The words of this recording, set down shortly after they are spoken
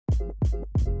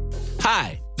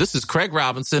Hi, this is Craig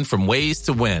Robinson from Ways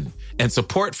to Win, and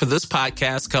support for this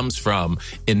podcast comes from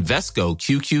Invesco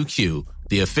QQQ,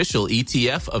 the official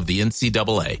ETF of the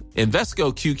NCAA.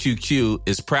 Invesco QQQ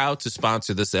is proud to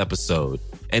sponsor this episode,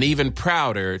 and even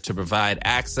prouder to provide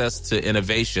access to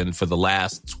innovation for the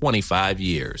last 25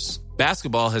 years.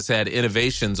 Basketball has had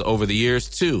innovations over the years,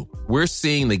 too. We're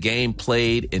seeing the game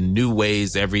played in new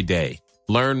ways every day.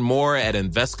 Learn more at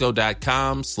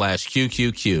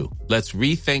Invesco.com/QQQ. Let's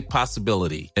rethink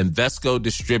possibility. Invesco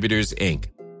Distributors, Inc.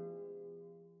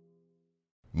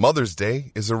 Mother's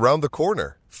Day is around the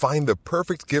corner. Find the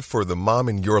perfect gift for the mom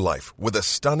in your life with a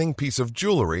stunning piece of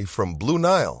jewelry from Blue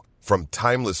Nile. From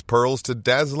timeless pearls to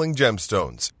dazzling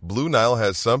gemstones, Blue Nile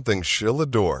has something she'll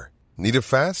adore. Need it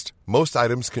fast? Most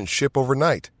items can ship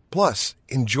overnight. Plus,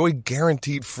 enjoy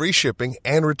guaranteed free shipping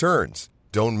and returns.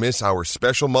 Don't miss our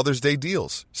special Mother's Day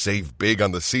deals. Save big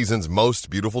on the season's most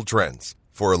beautiful trends.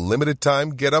 For a limited time,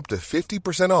 get up to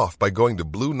 50% off by going to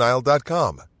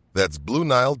BlueNile.com. That's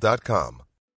BlueNile.com.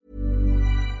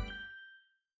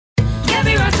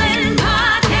 Gabby Roslin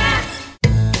Podcast.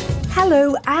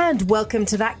 Hello and welcome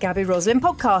to that Gabby Roslin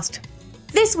Podcast.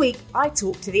 This week, I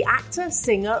talked to the actor,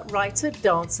 singer, writer,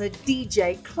 dancer,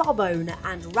 DJ, club owner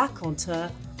and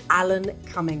raconteur, Alan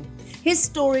Cumming. His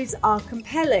stories are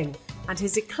compelling, and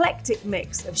his eclectic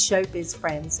mix of showbiz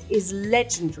friends is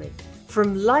legendary.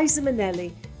 From Liza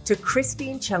Minnelli to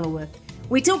Christine Chenoweth,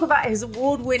 we talk about his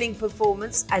award-winning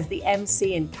performance as the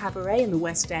MC in Cabaret in the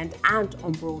West End and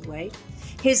on Broadway,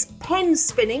 his pen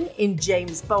spinning in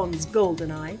James Bond's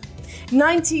GoldenEye,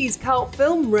 90s cult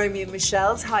film Romeo and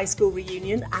Michelle's high school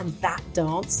reunion and that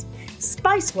dance,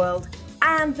 Spice World,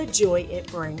 and the joy it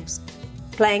brings.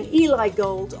 Playing Eli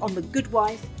Gold on The Good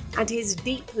Wife, and his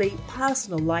deeply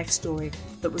personal life story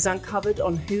that was uncovered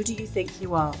on Who Do You Think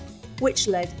You Are, which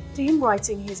led to him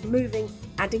writing his moving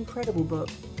and incredible book,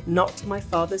 Not My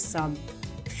Father's Son.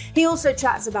 He also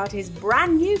chats about his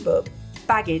brand new book,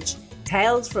 Baggage,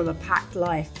 Tales from a Packed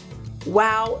Life.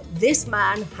 Wow, this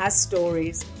man has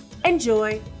stories.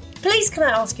 Enjoy. Please, can I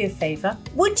ask you a favour?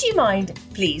 Would you mind,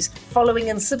 please,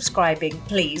 following and subscribing,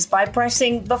 please, by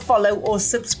pressing the follow or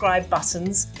subscribe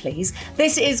buttons, please?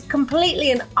 This is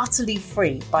completely and utterly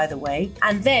free, by the way.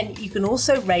 And then you can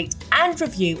also rate and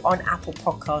review on Apple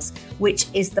Podcasts, which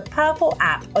is the purple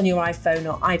app on your iPhone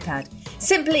or iPad.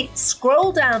 Simply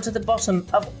scroll down to the bottom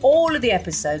of all of the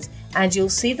episodes and you'll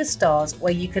see the stars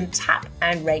where you can tap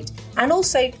and rate. And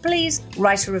also, please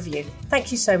write a review.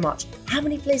 Thank you so much. How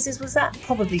many places was that?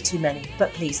 Probably too many,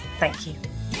 but please, thank you.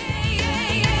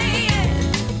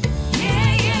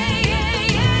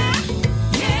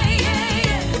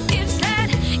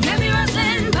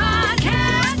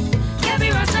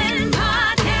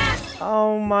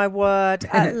 Oh my word,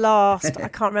 at last. I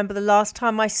can't remember the last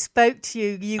time I spoke to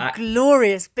you, you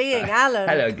glorious being, Alan.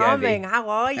 Hello, Cumming. Gabby. How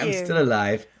are you? I'm still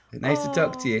alive. Nice to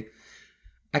talk to you.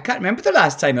 I can't remember the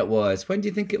last time it was. When do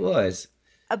you think it was?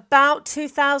 About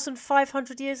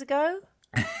 2,500 years ago?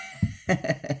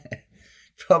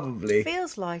 Probably.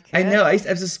 Feels like it. I know.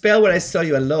 There was a spell where I saw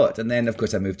you a lot, and then, of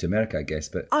course, I moved to America, I guess.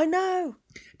 But I know.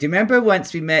 do you remember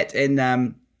once we met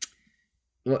in,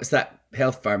 what's that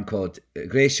health farm called?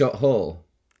 Greyshot Hall?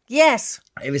 Yes.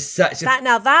 It was such a...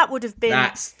 That would have been...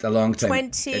 That's a long time.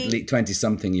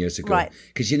 20-something years ago. Right.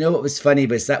 Because you know what was funny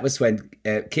was that was when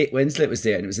Kate Winslet was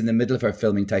there, and it was in the middle of her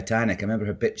filming Titanic. I remember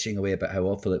her bitching away about how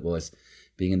awful it was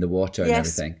being in the water and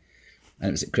everything. And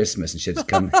it was at Christmas, and she had to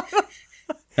come...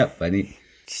 Not funny.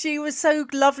 She was so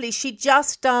lovely. She'd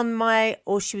just done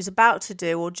she was about to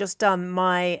do, or just done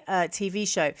my TV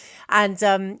show. And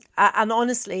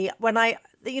honestly, when I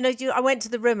went to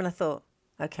the room and I thought,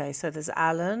 okay, so there's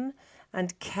Alan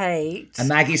and Kate. And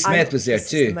Maggie Smith was there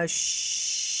too. The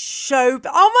most oh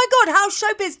my God, how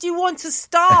showbiz do you want to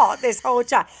start this whole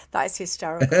chat? That is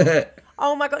hysterical.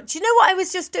 Oh my God. Do you know what I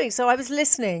was just doing? So I was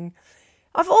listening.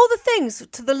 Of all the things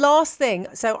to the last thing,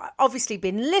 so I've obviously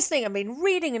been listening, I've been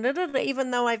reading, and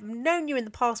even though I've known you in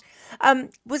the past,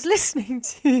 was listening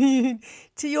to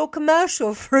your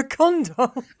commercial for a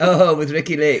condom. Oh, with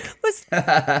Ricky Lake. Was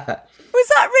that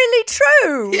really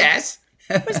true? Yes.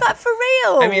 Was that for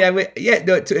real? I mean, it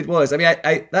was. I mean,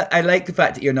 I like the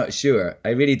fact that you're not sure.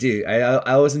 I really do. I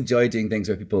always enjoy doing things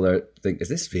where people think, is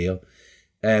this real?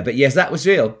 But yes, that was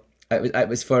real. It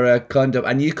was for a condom,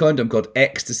 a new condom called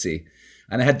Ecstasy.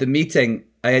 And I had the meeting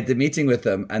with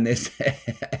them, and they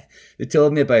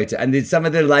told me about it. And some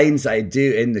of the lines I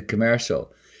do in the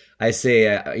commercial, I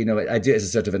say, I do it as a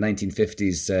sort of a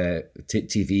 1950s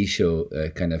TV show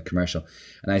kind of commercial.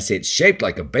 And I say, it's shaped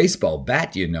like a baseball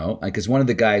bat, Because one of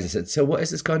the guys, I said, so what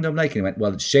is this condom like? And he went,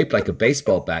 well, it's shaped like a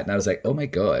baseball bat. And I was like, oh my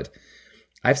God.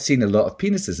 I've seen a lot of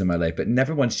penises in my life, but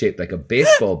never one shaped like a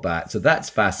baseball bat. So that's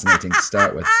fascinating to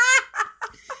start with.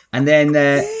 And then...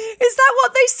 is that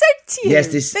what they said to you?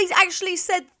 Yes, they actually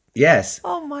said... Yes.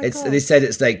 Oh my God. God. They said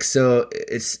it's like, so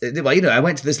it's, well, you know, I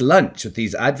went to this lunch with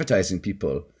these advertising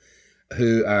people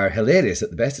who are hilarious at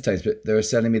the best of times, but they were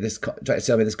selling me this, trying to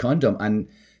sell me this condom. And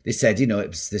they said, you know, it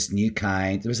was this new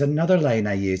kind. There was another line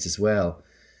I used as well,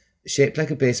 shaped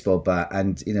like a baseball bat.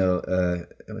 And, you know,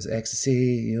 it was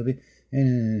ecstasy. You'll be,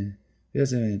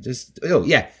 just, oh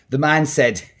yeah. The man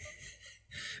said,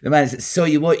 so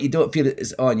you don't feel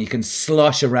it's on, you can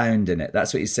slosh around in it.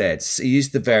 That's what he said. So he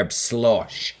used the verb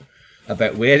slosh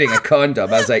about wearing a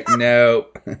condom. I was like, no.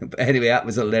 But anyway, that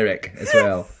was a lyric as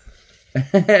well.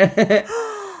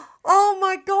 Oh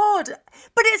my God.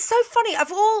 But it's so funny.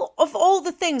 Of all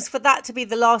the things for that to be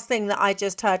the last thing that I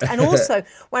just heard. And also,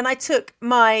 when I took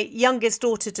my youngest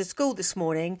daughter to school this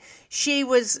morning, she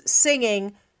was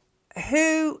singing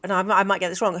who, and I might get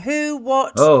this wrong, who,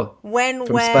 what, when,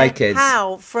 from where, Spy Kids.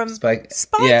 how, from Spy Kids.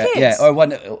 Yeah, or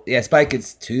one, Spy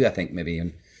Kids 2, I think,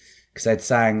 maybe. Because I'd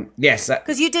sang, yes.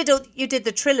 Because you did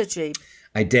the trilogy.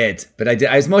 I did, but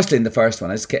I was mostly in the first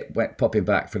one. I just kept popping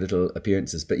back for little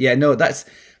appearances. But yeah, no,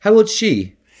 how old's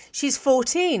she? She's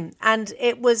 14, and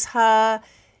it was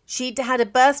she had a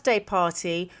birthday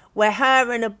party where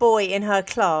her and a boy in her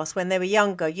class, when they were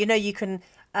younger, you know, you can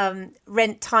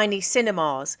rent tiny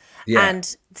cinemas. Yeah.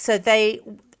 And so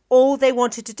all they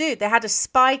wanted to do, they had a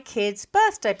Spy Kids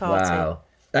birthday party. Wow.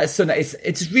 That's so nice.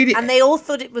 It's really... And they all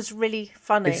thought it was really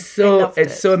funny. It's so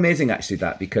amazing, actually,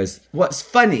 that, because what's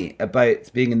funny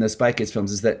about being in the Spy Kids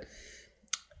films is that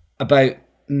about...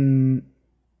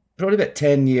 probably about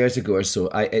 10 years ago or so,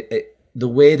 the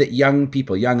way that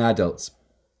young adults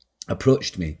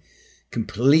approached me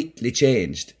completely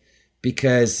changed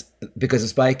because of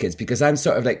Spy Kids, because I'm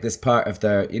sort of like this part of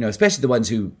their, you know, especially the ones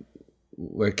who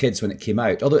were kids when it came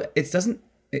out, although it doesn't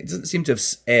seem to have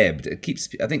ebbed.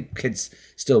 I think kids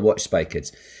still watch Spy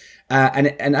Kids.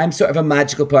 And I'm sort of a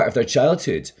magical part of their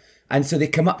childhood. And so they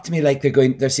come up to me like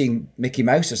they're seeing Mickey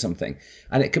Mouse or something.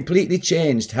 And it completely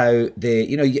changed how they,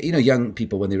 you know, young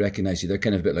people, when they recognize you, they're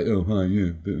kind of a bit like, oh, hi,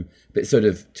 yeah, but sort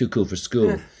of too cool for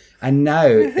school. And now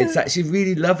it's actually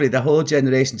really lovely. The whole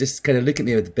generation just kind of look at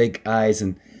me with big eyes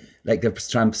and like they're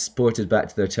transported back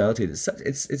to their childhood.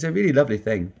 It's a really lovely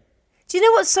thing. Do you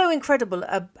know what's so incredible?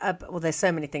 Well, there's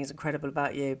so many things incredible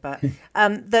about you, but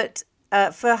that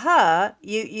for her,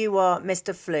 you are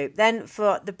Mr. Floop. Then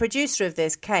for the producer of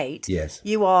this, Kate, yes,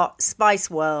 you are Spice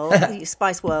World,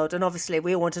 and obviously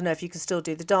we all want to know if you can still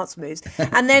do the dance moves.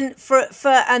 And then for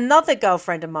another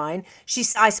girlfriend of mine,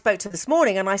 I spoke to this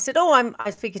morning, and I said, I'm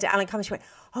speaking to Alan Cummings. She went,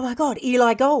 oh my God,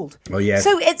 Eli Gold. Oh yeah.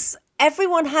 So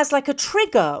everyone has like a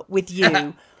trigger with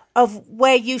you. Of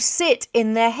where you sit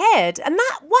in their head. And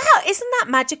isn't that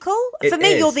magical? For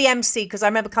me, you're the MC, because I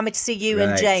remember coming to see you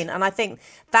and Jane, and I think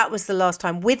that was the last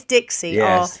time with Dixie,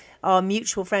 yes, our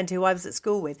mutual friend who I was at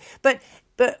school with. But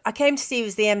I came to see you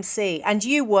as the MC, and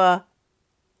you were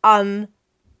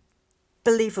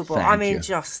unbelievable. Thank you.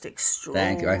 Just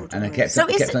extraordinary. Thank you. And I kept on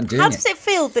doing it. How does it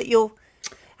feel that you're...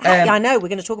 I know we're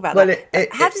going to talk about that.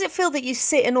 How does it feel that you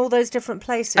sit in all those different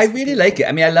places? I really like it.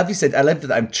 I mean, I love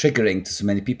that I'm triggering to so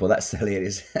many people. That's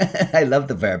hilarious. I love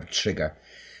the verb trigger.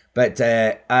 But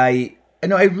I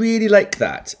really like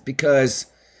that because,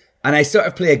 and I sort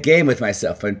of play a game with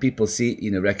myself when people see,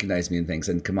 you know, recognize me and things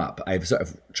and come up. I sort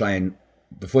of try and,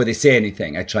 before they say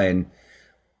anything, I try and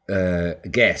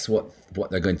guess what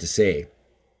they're going to say.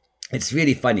 It's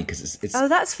really funny because it's oh,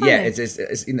 that's funny. Yeah,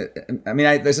 it's you know, I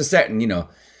mean, there's a certain, you know,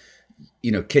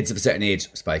 kids of a certain age,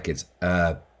 Spy Kids,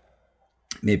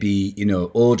 maybe, you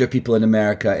know, older people in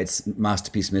America, it's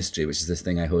Masterpiece Mystery, which is this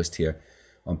thing I host here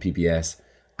on PBS.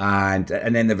 And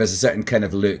then there was a certain kind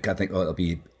of look, I think, it'll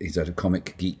be he's sort of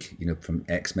comic geek, you know, from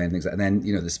X-Men, things like that. And then,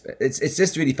 you know, it's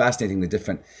just really fascinating, the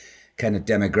different kind of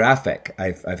demographic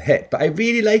I've hit. But I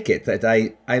really like it, that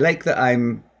I like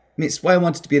that it's why I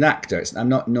wanted to be an actor. I'm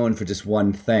not known for just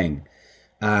one thing.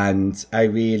 And I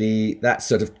really, that's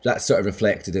sort of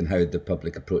reflected in how the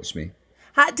public approached me.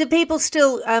 Do people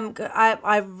still,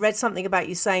 I read something about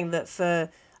you saying that for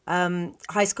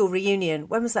High School Reunion,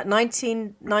 when was that,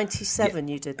 1997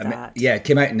 you did that? It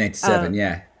came out in 97,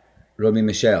 yeah. Romy and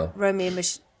Michelle.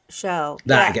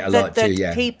 That I get a lot too,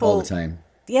 yeah, people, all the time.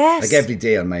 Yes. Like every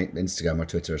day on my Instagram or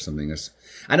Twitter or something.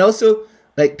 And also,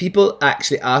 like, people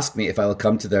actually ask me if I will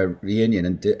come to their reunion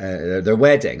and do, their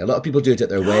wedding. A lot of people do it at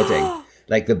their wedding.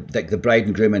 Like the bride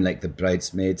and groom and like the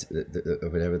bridesmaid or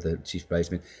whatever, the chief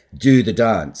bridesmaid, do the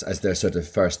dance as their sort of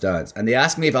first dance. And they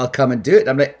ask me if I'll come and do it.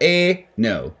 I'm like, A,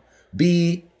 no.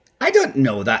 B, I don't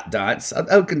know that dance.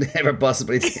 How can I ever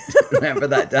possibly remember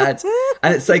that dance?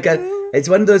 And it's like it's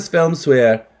one of those films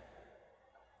where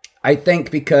I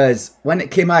think because when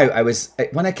it came out, I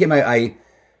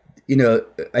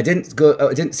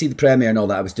didn't see the premiere and all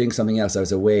that. I was doing something else. I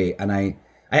was away, and I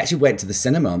actually went to the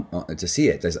cinema to see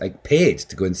it. I paid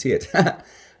to go and see it.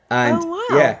 And, oh,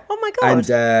 wow. Yeah. Oh, my God.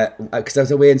 And because I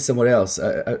was away in somewhere else.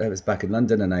 I was back in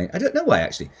London, and I don't know why,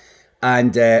 actually.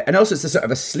 And also it's a sort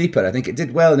of a sleeper. I think it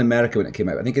did well in America when it came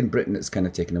out. I think in Britain it's kind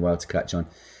of taken a while to catch on.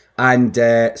 And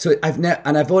so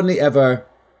I've only ever,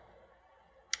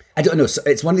 I don't know. So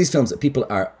it's one of these films that people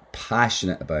are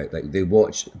passionate about. Like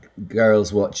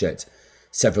girls watch it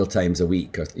several times a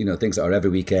week, or things that are every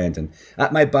weekend. And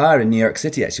at my bar in New York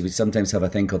City, actually, we sometimes have a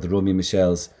thing called the Romeo and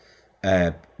Michelle's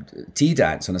tea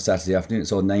dance on a Saturday afternoon.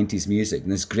 It's all 90s music,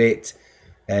 and this great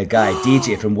guy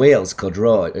DJ from Wales called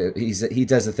Rod. He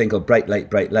does a thing called Bright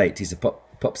Light. He's a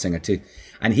pop singer too,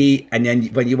 and then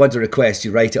when you want a request,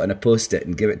 you write it on a post-it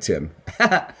and give it to him.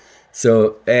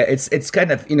 So it's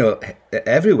kind of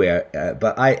everywhere.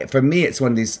 But for me, it's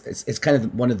one of these. It's kind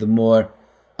of one of the more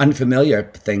unfamiliar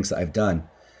things that I've done.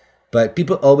 But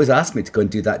people always ask me to go and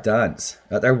do that dance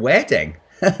at their wedding.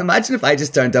 Imagine if I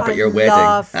just turned up at your wedding. I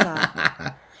love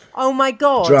that. Oh my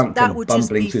God, Drunk that and would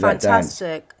just be through that dance.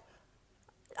 fantastic.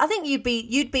 I think you'd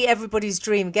be everybody's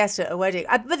dream guest at a wedding.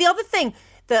 But the other thing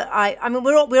that I mean,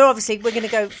 we're obviously going to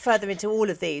go further into all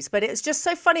of these, but it's just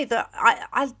so funny that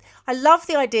I love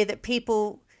the idea that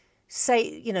people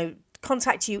say,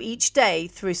 contact you each day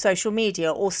through social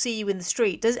media or see you in the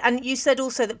street. And you said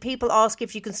also that people ask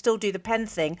if you can still do the pen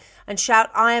thing and shout,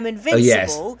 "I am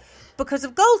invincible," because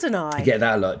of GoldenEye. I get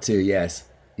that a lot too. Yes,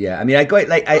 yeah. I mean, I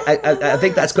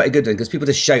think that's quite a good one because people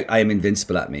just shout, "I am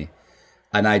invincible" at me,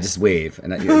 and I just wave,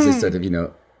 and it's just sort of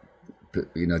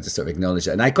just sort of acknowledge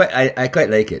it. And I quite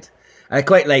like it. I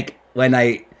quite like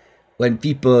when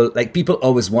people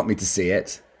always want me to say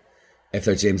it if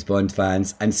they're James Bond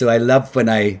fans, and so I love when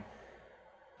I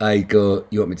go,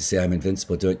 "You want me to say I'm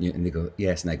invincible, don't you?" And they go,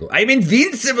 "Yes." And I go, "I'm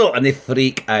invincible," and they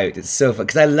freak out. It's so fun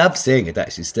because I love saying it.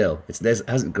 Actually, still, it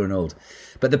hasn't grown old.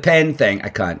 But the pen thing, I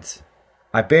can't.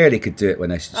 I barely could do it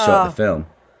when I shot the film.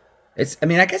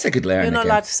 I guess I could learn. You're not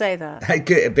again. allowed to say that. I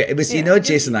could, but it was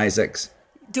Jason Isaacs.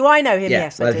 Do I know him? Yeah.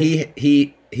 Yes, well, I do.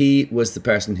 he was the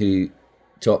person who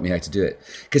taught me how to do it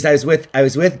because I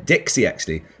was with Dixie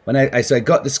actually when I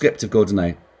got the script of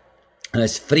GoldenEye, and I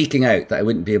was freaking out that I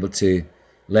wouldn't be able to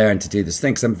learn to do this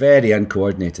thing because I'm very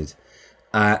uncoordinated,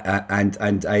 and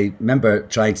I remember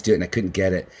trying to do it and I couldn't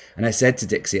get it, and I said to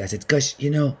Dixie, I said, "Gosh,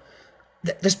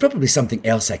 there's probably something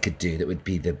else I could do that would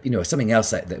be something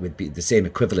else that would be the same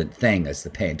equivalent thing as the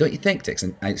pen, don't you think, Dix?"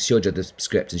 And I showed her the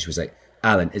script and she was like,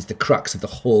 "Alan, it's the crux of the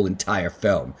whole entire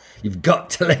film. You've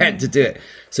got to learn to do it."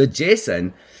 So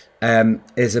Jason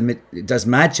does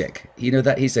magic. You know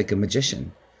that he's like a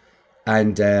magician.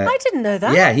 And I didn't know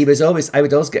that. Yeah, I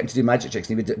would always get him to do magic tricks.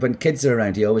 And when kids are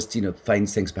around, he always,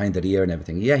 finds things behind their ear and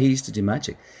everything. Yeah, he used to do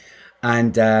magic.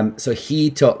 And so he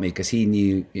taught me because he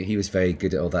knew he was very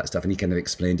good at all that stuff, and he kind of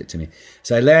explained it to me.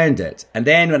 So I learned it. And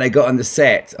then when I got on the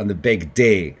set on the big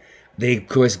day, they, of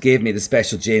course, gave me the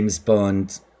special James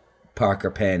Bond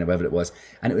Parker pen or whatever it was,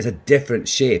 and it was a different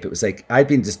shape. It was like I'd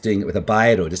been just doing it with a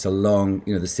biro, just a long,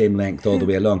 the same length all the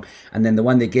way along, and then the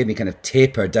one they gave me kind of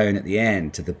tapered down at the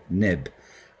end to the nib,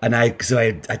 and I was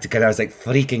like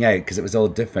freaking out because it was all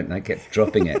different, and I kept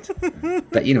dropping it.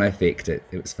 But I faked it.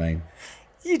 It was fine.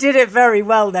 You did it very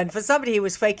well then. For somebody who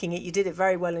was faking it, you did it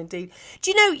very well indeed.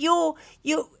 Do you know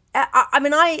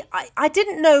I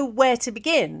didn't know where to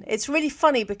begin. It's really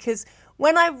funny because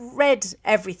when I read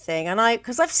everything,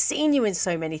 because I've seen you in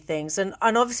so many things, and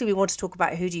obviously we want to talk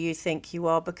about Who Do You Think You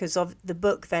Are because of the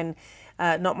book then,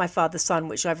 Not My Father's Son,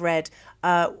 which I've read.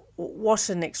 What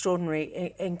an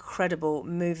extraordinary, incredible,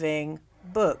 moving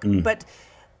book. But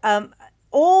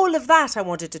all of that I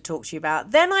wanted to talk to you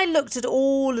about. Then I looked at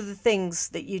all of the things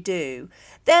that you do.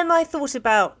 Then I thought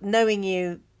about knowing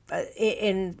you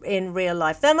in real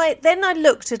life. Then I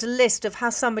looked at a list of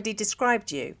how somebody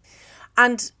described you.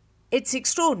 And it's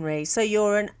extraordinary. So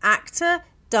you're an actor,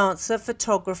 dancer,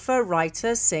 photographer,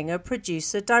 writer, singer,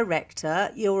 producer,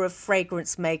 director. You're a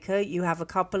fragrance maker. You have a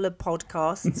couple of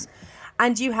podcasts,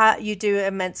 and you do an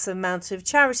immense amount of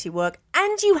charity work,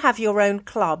 and you have your own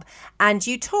club, and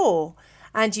you tour,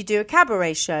 and you do a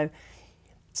cabaret show.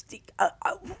 Where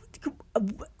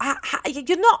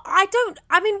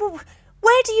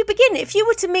do you begin? If you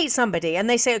were to meet somebody and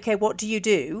they say, "Okay, what do you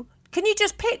do?" Can you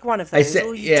just pick one of those?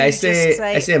 I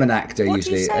say I'm an actor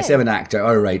usually. I say I'm an actor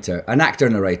or a writer. An actor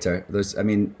and a writer.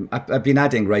 I've been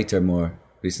adding writer more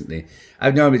recently. I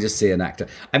would normally just say an actor.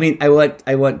 I mean, I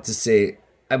want to say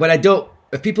when I don't,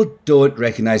 if people don't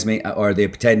recognize me or they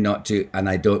pretend not to, and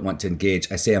I don't want to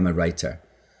engage, I say I'm a writer,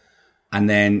 and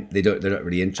then they're not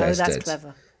really interested. Oh, that's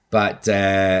clever. But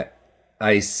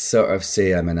I sort of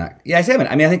say I'm an actor. Yeah, I say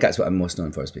I think that's what I'm most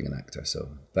known for, is being an actor. So,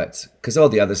 but because all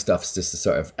the other stuff's just a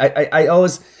sort of,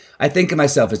 I think of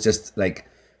myself as just like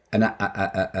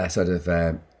a sort of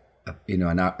an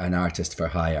artist for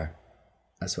hire.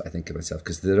 That's what I think of myself,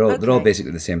 because they're all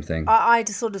basically the same thing. I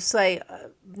just sort of say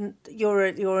you're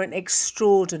an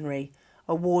extraordinary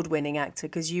award-winning actor,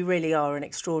 because you really are an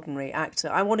extraordinary actor.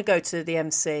 I want to go to the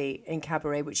MC in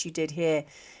Cabaret, which you did here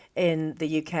in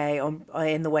the UK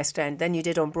in the West End, then you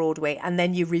did on Broadway, and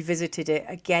then you revisited it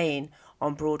again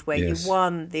on Broadway. Yes. You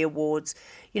won the awards.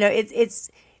 You know,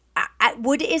 is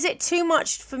it too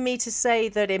much for me to say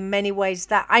that in many ways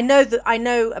that I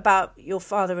know about your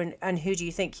father and Who Do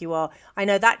You Think You Are? I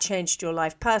know that changed your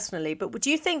life personally, but would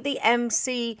you think the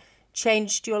MC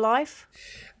changed your life?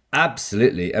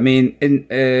 Absolutely. I mean,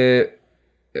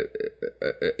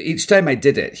 each time I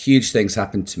did it, huge things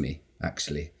happened to me,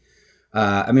 actually.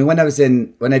 I mean, when I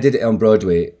did it on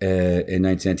Broadway in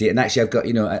 1998, and actually I've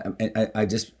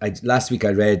got, last week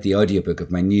I read the audiobook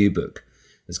of my new book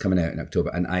that's coming out in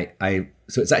October, and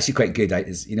so it's actually quite good.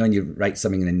 When you write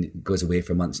something and then it goes away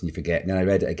for months and you forget, and then I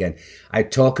read it again. I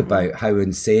talk about how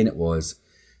insane it was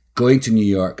going to New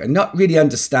York and not really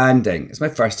understanding. It's my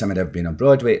first time I'd ever been on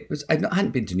Broadway. I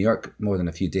hadn't been to New York more than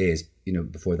a few days,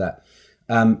 before that.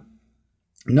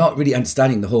 Not really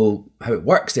understanding how it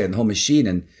works there and the whole machine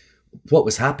and what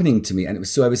was happening to me. And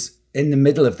I was in the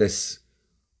middle of this.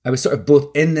 I was sort of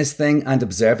both in this thing and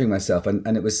observing myself,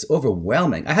 and it was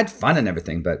overwhelming. I had fun and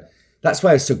everything, but that's why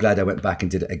I was so glad I went back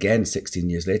and did it again 16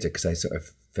 years later, because I sort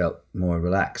of felt more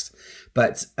relaxed.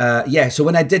 But so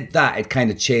when I did that, it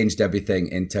kind of changed everything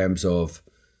in terms of,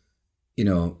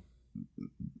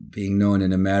 being known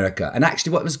in America. And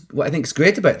actually what I think is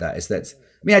great about that is that,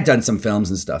 I'd done some films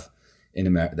and stuff in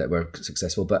America that were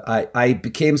successful, but I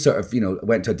became sort of,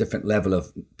 went to a different level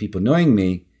of people knowing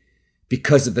me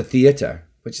because of the theatre,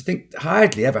 which I think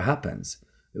hardly ever happens.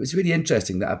 It was really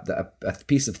interesting that a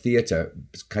piece of theatre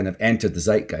kind of entered the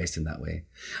zeitgeist in that way.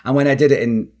 And when I did it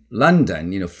in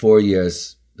London, 4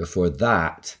 years before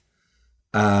that,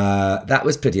 that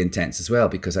was pretty intense as well,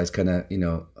 because I was kind of,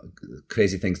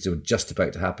 crazy things were just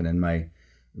about to happen in my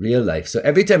real life. So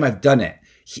every time I've done it,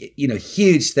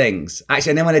 huge things.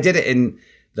 Actually, and then when I did it in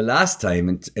the last time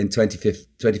in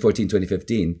 2014,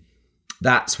 2015,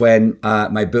 that's when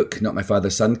my book, Not My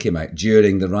Father's Son, came out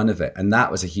during the run of it. And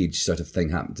that was a huge sort of thing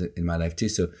happened in my life too.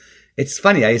 So it's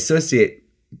funny, I associate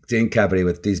doing Cabaret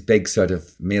with these big sort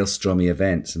of maelstromy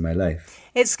events in my life.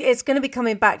 It's going to be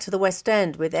coming back to the West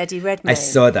End with Eddie Redmayne. I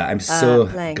saw that. I'm so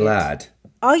glad.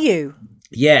 Are you?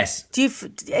 Yes. Do you?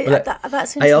 That's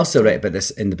interesting. I also write about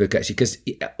this in the book, actually, because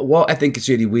what I think is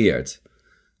really weird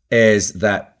is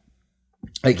that,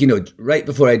 right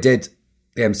before I did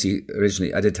the MC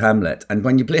originally, I did Hamlet, and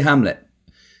when you play Hamlet,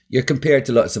 you're compared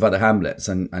to lots of other Hamlets,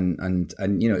 and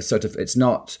it's sort of, it's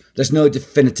not, there's no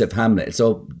definitive Hamlet. It's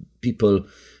all people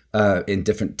in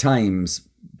different times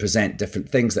present different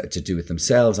things that are to do with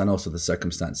themselves and also the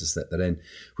circumstances that they're in.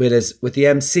 Whereas with the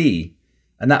MC,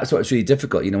 and that's what was really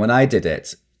difficult. When I did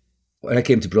it, when I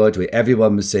came to Broadway,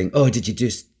 everyone was saying, "Oh, did you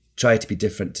just try to be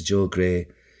different to Joel Grey?"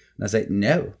 And I was like,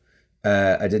 "No,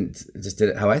 I didn't. I just did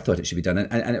it how I thought it should be done."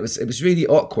 And it was really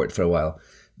awkward for a while.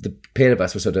 The pair of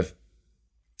us were sort of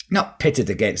not pitted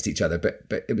against each other, but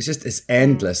it was just this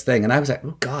endless thing. And I was like,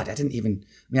 "Oh God, I think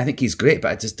he's great,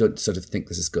 but I just don't sort of think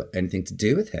this has got anything to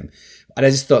do with him." And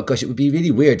I just thought, gosh, it would be really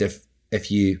weird if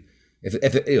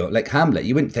like Hamlet,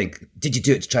 you wouldn't think, did you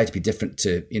do it to try to be different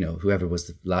to, whoever was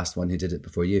the last one who did it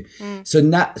before you? So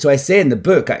I say in the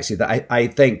book, actually, that I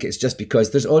think it's just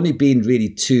because there's only been really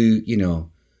two,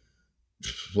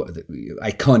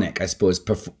 iconic, I suppose,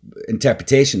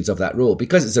 interpretations of that role,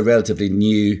 because it's a relatively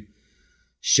new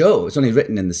show. It's only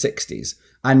written in the 60s.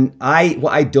 And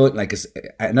what I don't like is,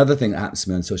 another thing that happens to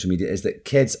me on social media is that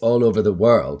kids all over the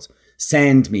world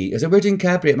send me, we're doing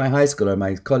Cabaret at my high school or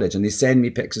my college, and they send me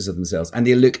pictures of themselves and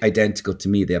they look identical to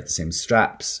me. They have the same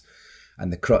straps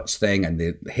and the crotch thing and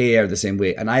the hair the same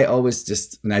way. And I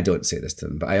always and I don't say this to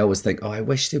them, but I always think, I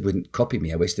wish they wouldn't copy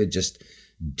me. I wish they'd just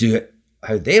do it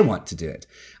how they want to do it.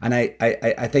 And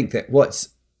I think that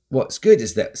what's good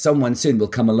is that someone soon will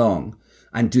come along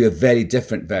and do a very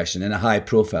different version in a high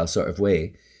profile sort of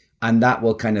way. And that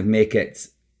will kind of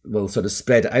will sort of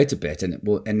spread it out a bit.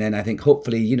 And then I think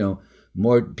hopefully,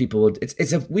 more people will,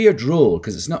 it's a weird role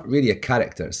because it's not really a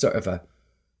character. It's sort of a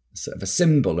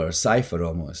symbol or a cipher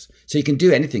almost. So you can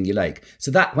do anything you like. So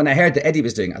that when I heard that Eddie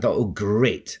was doing it, I thought, oh,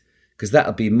 great. Because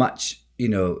that'll be much,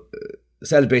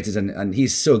 celebrated, and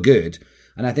he's so good.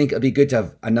 And I think it'll be good to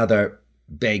have another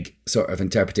big sort of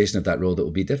interpretation of that role that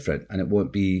will be different, and it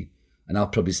won't be. And I'll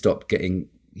probably stop getting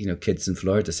kids in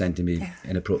Florida sending me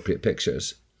inappropriate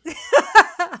pictures.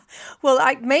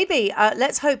 Well, maybe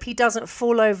let's hope he doesn't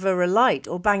fall over a light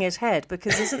or bang his head,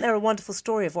 because isn't there a wonderful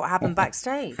story of what happened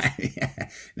backstage?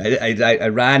 I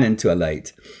ran into a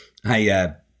light.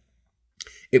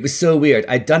 It was so weird.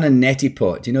 I'd done a neti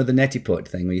pot. Do you know the neti pot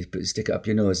thing where you stick it up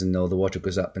your nose and all the water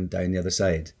goes up and down the other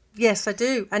side? Yes, I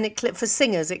do. And for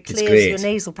singers, it clears your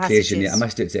nasal passages. I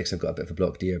must do it today because I've got a bit of a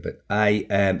blocked ear. But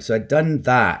so I'd done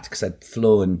that because I'd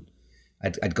flown.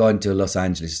 I'd gone to Los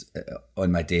Angeles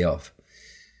on my day off.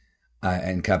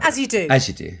 In cab, as you do,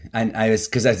 and I was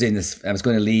doing this. I was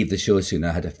going to leave the show soon.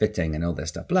 I had a fitting and all this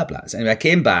stuff, blah blah. So anyway, I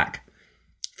came back,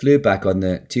 flew back on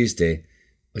the Tuesday.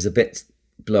 Was a bit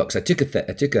blocked. So I took a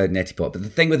neti pot. But the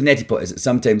thing with the neti pot is that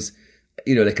sometimes,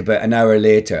 like about an hour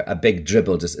later, a big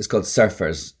dribble it's called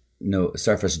surfers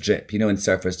drip. When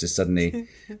surfers just suddenly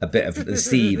a bit of the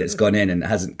sea that's gone in and it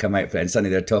hasn't come out for it, and suddenly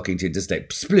they're talking to you, just like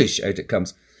sploosh, out it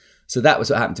comes. So that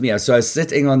was what happened to me. So I was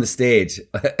sitting on the stage.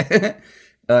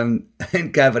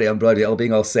 In Cabaret on Broadway, all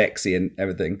being all sexy and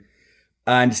everything,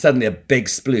 and suddenly a big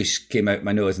sploosh came out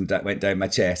my nose and went down my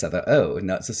chest. I thought, oh,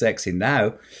 not so sexy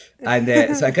now,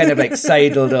 and so I kind of like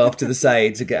sidled off to the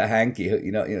side to get a hanky,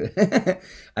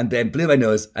 and then blew my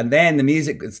nose, and then the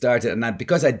music started, and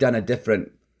because I'd done a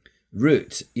different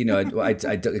route,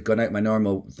 I'd gone out my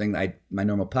normal thing, my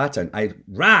normal pattern. I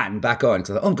ran back on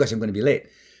because I thought, oh gosh, I'm going to be late,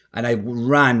 and I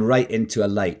ran right into a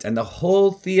light, and the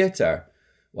whole theatre.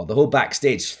 Well, the whole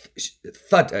backstage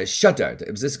shuddered.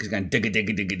 It was this kind of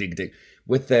dig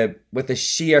with the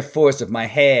sheer force of my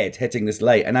head hitting this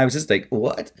light, and I was just like,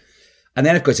 "What?" And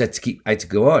then, of course, I had to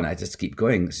go on. I just keep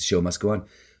going. The show must go on.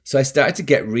 So I started to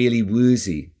get really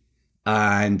woozy,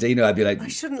 and I'd be like, "I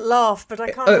shouldn't laugh, but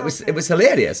I can't." Oh, it was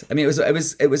hilarious. I mean, it was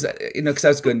because I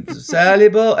was going Sally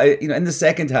Ball. In the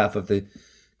second half of the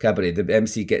Cabaret, the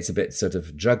MC gets a bit sort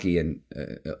of druggy and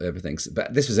everything.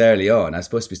 But this was early on. I was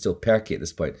supposed to be still perky at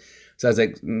this point. So I was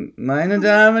like, meine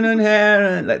Damen und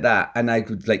Herren, like that. And I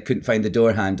couldn't find the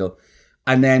door handle.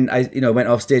 And then I, went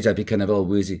off stage. I'd be kind of all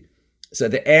woozy. So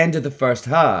at the end of the first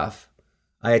half,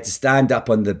 I had to stand up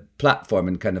on the platform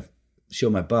and kind of show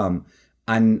my bum.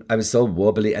 And I was so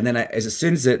wobbly. And then as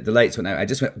soon as the lights went out, I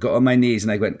just got on my knees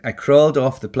and I crawled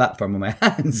off the platform on my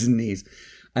hands and knees.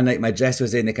 And my dress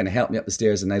was in, they kind of helped me up the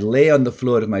stairs, and I lay on the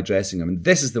floor of my dressing room. And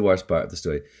this is the worst part of the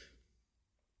story.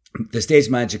 The stage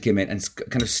manager came in and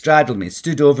kind of straddled me,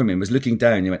 stood over me and was looking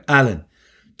down. He went, Alan,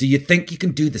 do you think you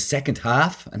can do the second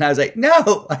half? And I was like,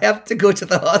 no, I have to go to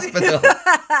the hospital.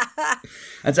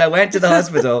 And so I went to the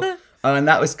hospital, and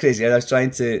that was crazy. I was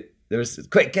trying to,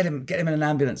 quick, get him in an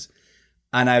ambulance.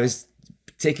 And I was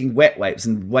taking wet wipes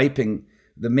and wiping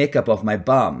the makeup off my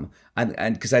bum,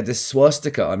 and because I had this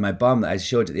swastika on my bum that I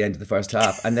showed at the end of the first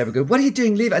half, and they would go, what are you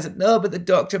doing, leave it? I said, no, but the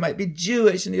doctor might be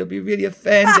Jewish and he'll be really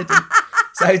offended. And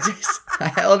so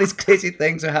all these crazy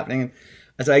things are happening. And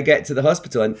as I get to the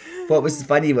hospital, and what was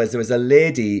funny was there was a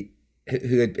lady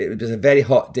it was a very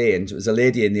hot day, and it was a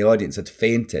lady in the audience had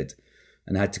fainted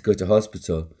and had to go to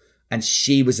hospital. And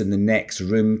she was in the next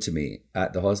room to me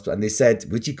at the hospital. And they said,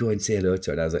 would you go and say hello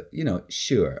to her? And I was like,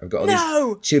 sure. I've got all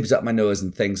these tubes up my nose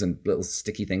and things and little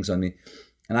sticky things on me.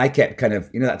 And I kept kind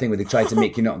of, that thing where they try to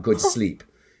make you not go to sleep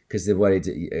because they're worried,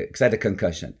 because I had a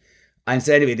concussion. And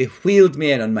so anyway, they wheeled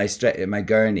me in on my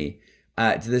gurney.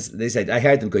 They said, I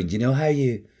heard them going, do you know how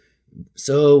you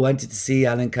so wanted to see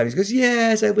Alan Cummings? He goes,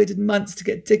 yes, I waited months to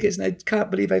get tickets and I can't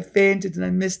believe I fainted and I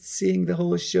missed seeing the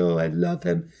whole show. I love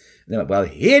him. And they went, well,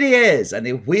 here he is. And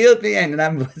they wheeled me in and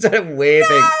I'm sort of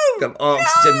waving, got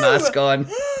oxygen mask on.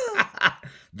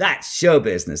 That's show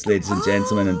business, ladies and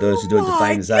gentlemen, and those who don't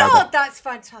define us out. Oh, my God, that's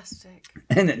fantastic.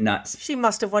 Isn't it nuts? She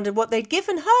must have wondered what they'd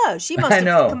given her. She must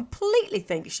have completely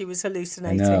think she was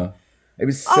hallucinating. I know. It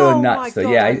was so nuts, though.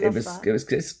 God, yeah,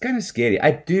 it's kind of scary.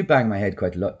 I do bang my head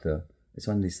quite a lot, though. It's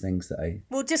one of these things that I...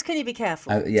 Well, just can you be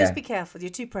careful? Yeah. Just be careful. You're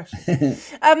too precious.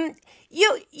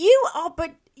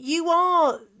 You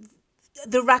are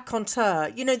the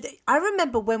raconteur. I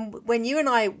remember when you and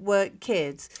I were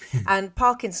kids and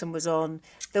Parkinson was on,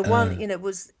 the one,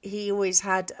 he always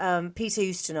had Peter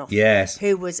Ustinov. Yes.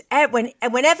 Who was,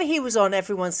 whenever he was on,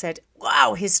 everyone said,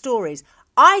 wow, his stories.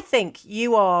 I think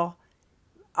you are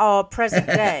our present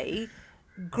day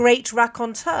great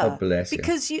raconteur. Oh, bless you.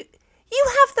 Because you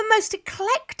have the most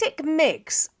eclectic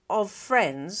mix of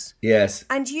friends. Yes.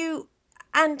 And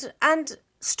and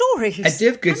stories. I do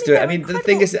have good stories. I mean, the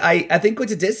thing is, I think what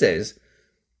it is,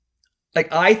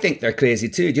 like, I think they're crazy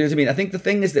too. Do you know what I mean? I think the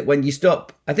thing is that when you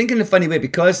stop, I think in a funny way,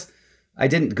 because I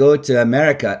didn't go to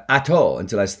America at all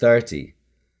until I was 30.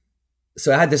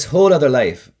 So I had this whole other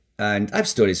life, and I have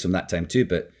stories from that time too,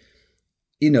 but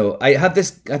I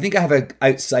think I have an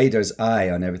outsider's eye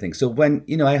on everything. So when,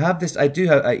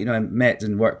 I met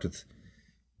and worked with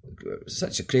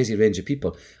such a crazy range of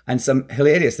people, and some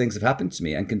hilarious things have happened to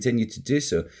me and continue to do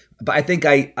so. But I think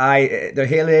they're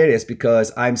hilarious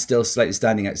because I'm still slightly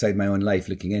standing outside my own life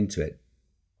looking into it.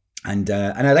 And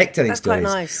I like telling stories.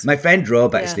 Quite nice. My friend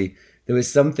Rob, actually, there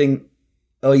was something,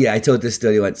 I told this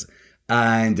story once,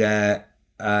 and then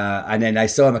I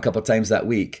saw him a couple of times that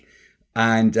week.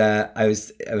 And I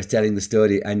was telling the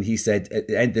story, and he said at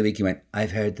the end of the week, he went,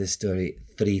 "I've heard this story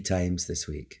 3 times this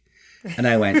week." And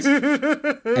I went,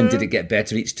 "And did it get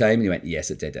better each time?" And he went, "Yes,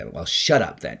 it did." I went, "Well, shut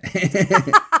up then."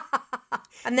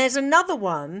 And there's another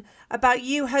one about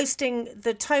you hosting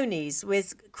the Tonys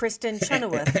with Kristen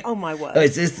Chenoweth. Oh, my word.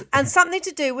 And something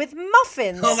to do with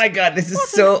muffins. Oh, my God, this is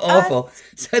so awful.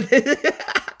 So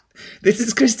this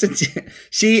is Kristen.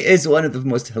 She is one of the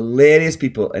most hilarious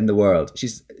people in the world.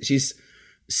 She's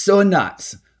so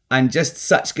nuts and just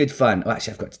such good fun. Oh,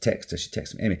 actually, I've got to text her. She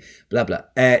texted me. Anyway, blah, blah.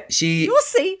 You'll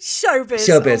see. Showbiz.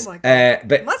 Oh, my God.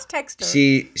 but must text her.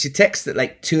 She texts at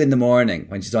like 2 a.m.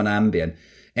 when she's on Ambien.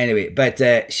 Anyway,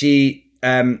 but she...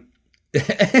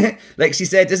 like she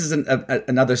said, this is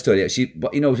another story. She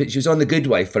was on The Good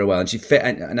Wife for a while, and she fit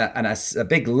in a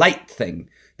big light thing,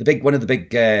 one of the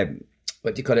big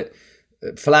what do you call it,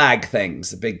 flag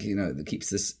things, the big that keeps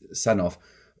the sun off,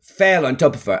 fell on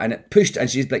top of her, and it pushed, and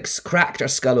she's like cracked her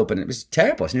skull open. It was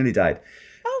terrible. She nearly died.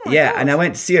 Oh my God. And I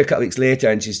went to see her a couple of weeks later,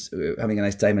 and she's having a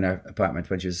nice time in her apartment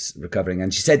when she was recovering.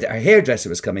 And she said that her hairdresser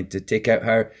was coming to take out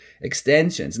her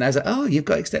extensions. And I was like, "Oh, you've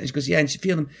got extensions?" She goes, "Yeah." And she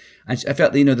feel them. And I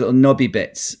felt the little knobby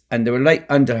bits, and they were right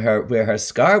under her where her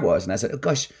scar was. And I said, "Oh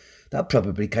gosh, that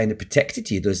probably kind of protected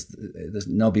you. Those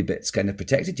knobby bits kind of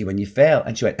protected you when you fell."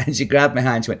 And she went, and she grabbed my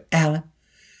hand. She went, "Ellen,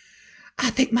 I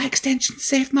think my extensions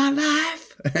saved my life."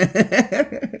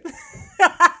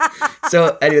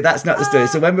 So anyway, that's not the story.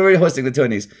 So when we were hosting the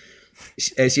Tonys,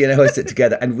 she and I hosted it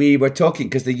together, and we were talking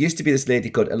because there used to be this lady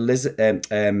called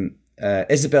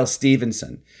Isabel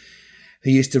Stevenson,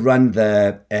 who used to run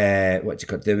the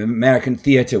the American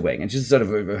Theatre Wing, and she's sort of,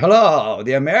 "Hello,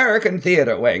 the American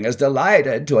Theatre Wing is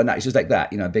delighted to announce." She was like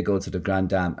that, a big old sort of grand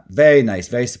dame, very nice,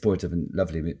 very supportive and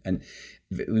lovely, and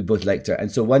we both liked her.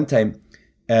 And so one time,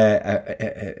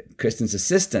 Kristen's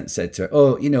assistant said to her,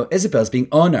 "Oh, Isabel's being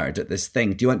honoured at this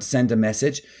thing. Do you want to send a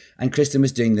message?" And Kristen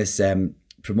was doing this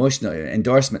promotional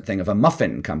endorsement thing of a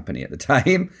muffin company at the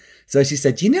time. So she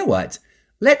said, "You know what?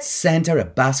 Let's send her a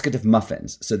basket of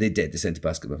muffins." So they did. They sent a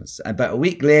basket of muffins. And about a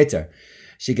week later,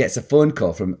 she gets a phone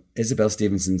call from Isabel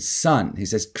Stevenson's son. He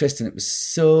says, "Kristen, it was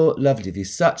so lovely of you.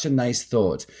 Such a nice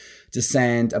thought to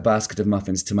send a basket of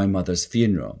muffins to my mother's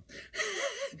funeral."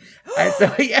 And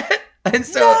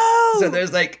so, so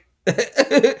there's like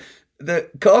the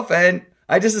coffin.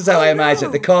 This is how I imagine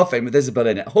it, the coffin with Isabel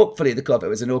in it. Hopefully the coffin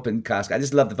was an open casket. I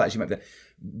just love the fact she might have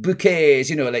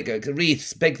bouquets, like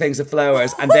wreaths, big things of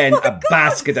flowers, and then a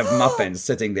basket of muffins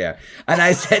sitting there. And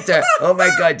I said to her, "Oh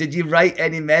my God, did you write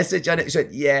any message on it?" She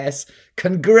said, "Yes.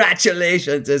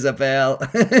 Congratulations, Isabel."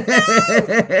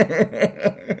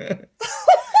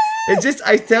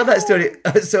 I tell that story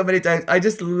so many times. I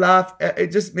just laugh.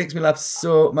 It just makes me laugh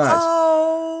so much.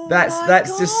 Oh,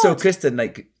 that's just so Kristen.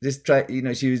 Like, just try.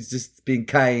 She was just being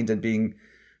kind and being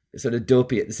sort of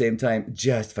dopey at the same time.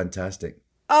 Just fantastic.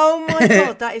 Oh my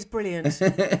God, that is brilliant.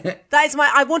 That is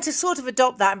I want to sort of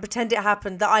adopt that and pretend it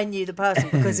happened, that I knew the person,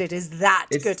 because it is that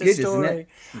good a story.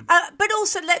 But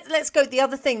also, let's go. The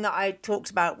other thing that I talked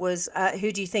about was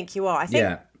Who Do You Think You Are? I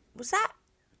think, was that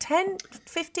 10,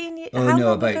 15 years? Oh, How no,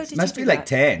 long about, ago did must you be do like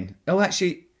that? 10. Oh,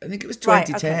 actually, I think it was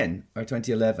 2010 or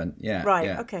 2011. Yeah. Right,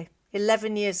 yeah. okay.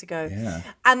 11 years ago. Yeah.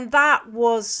 And that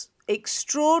was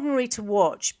extraordinary to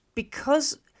watch,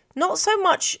 because not so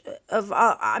much of,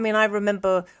 I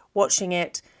remember watching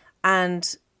it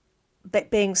and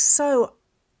being so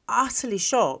utterly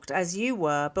shocked as you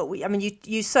were, but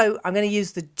you so, I'm going to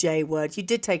use the J word, you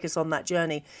did take us on that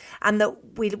journey, and that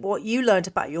what you learned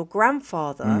about your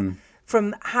grandfather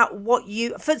from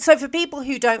for people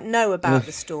who don't know about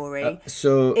the story,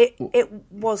 it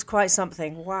was quite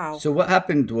something. Wow. So what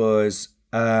happened was,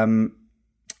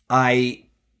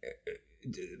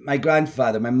 my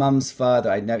grandfather, my mum's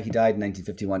father, he died in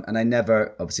 1951, and I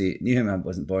never obviously knew him. I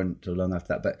wasn't born till long after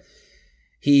that, but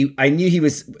I knew there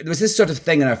was this sort of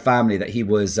thing in our family that he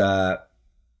was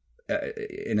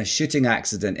in a shooting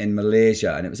accident in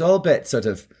Malaysia, and it was all a bit sort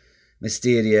of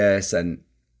mysterious, and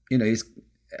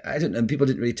I don't know, people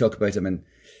didn't really talk about him, and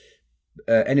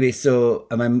Anyway, so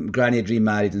my granny had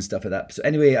remarried and stuff like that. So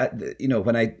anyway,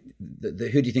 when the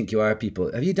Who Do You Think You Are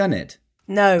people, have you done it?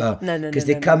 No. Because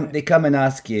they come and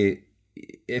ask you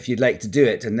if you'd like to do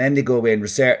it, and then they go away and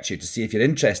research you to see if you're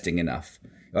interesting enough,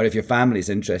 or if your family's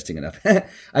interesting enough. And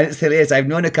it's hilarious. I've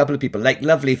known a couple of people, like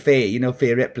lovely Faye,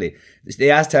 Faye Ripley. They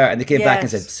asked her, and they came back and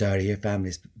said, "Sorry, your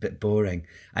family's a bit boring."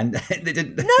 And they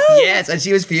didn't. No. Yes, and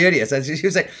she was furious. And she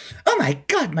was like, "Oh my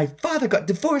God, my father got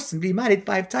divorced and remarried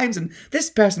 5 times, and this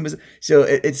person was." So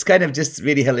it's kind of just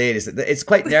really hilarious. It's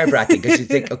quite nerve-wracking because you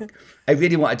think, okay, I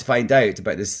really wanted to find out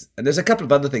about this. And there's a couple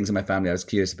of other things in my family I was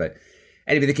curious about.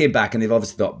 Anyway, they came back and they've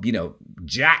obviously thought,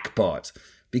 jackpot,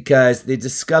 because they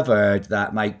discovered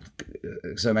that my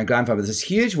grandfather was this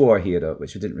huge war hero,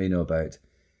 which we didn't really know about,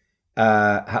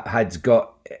 had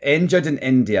got injured in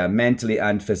India mentally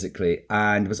and physically,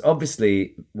 and was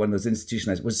obviously one of those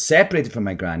institutionalized, was separated from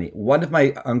my granny. One of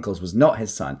my uncles was not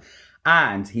his son,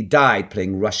 and he died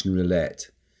playing Russian roulette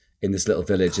in this little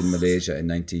village in Malaysia in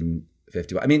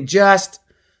 1951. I mean,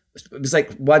 it was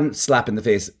like one slap in the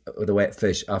face with a wet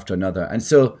fish after another. And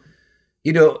so,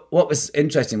 what was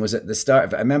interesting was at the start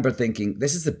of it, I remember thinking,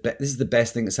 this is the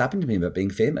best thing that's happened to me about being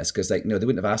famous, because they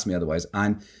wouldn't have asked me otherwise.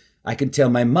 And I can tell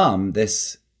my mum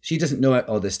this. She doesn't know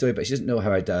all this story, but she doesn't know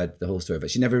how I died, the whole story,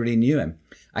 but she never really knew him.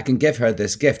 I can give her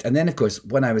this gift. And then, of course,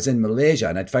 when I was in Malaysia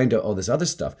and I'd found out all this other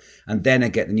stuff, and then I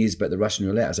get the news about the Russian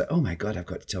roulette, I was like, oh my God, I've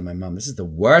got to tell my mum. This is the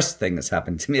worst thing that's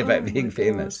happened to me about being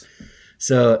famous.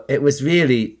 So it was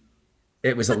really...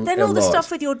 But then all the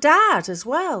stuff with your dad as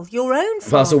well, your own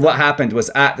father. Well, so what happened was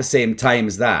at the same time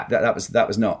as that was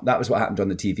what happened on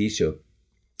the TV show.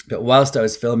 But whilst I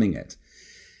was filming it,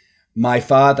 my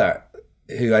father,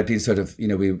 who I'd been sort of,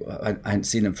 I hadn't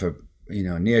seen him for,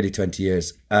 nearly 20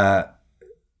 years,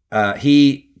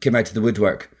 he came out to the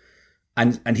woodwork,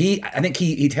 and I think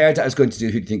he'd heard that I was going to do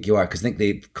Who Do You Think You Are, because I think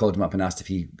they called him up and asked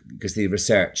because they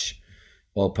research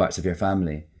all parts of your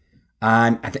family.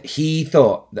 And he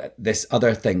thought that this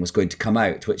other thing was going to come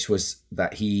out, which was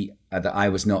that that I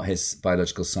was not his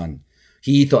biological son.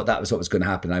 He thought that was what was going to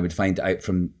happen. I would find it out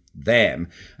from them.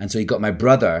 And so he got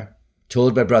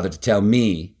told my brother to tell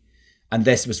me. And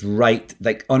this was right,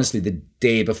 like, honestly, the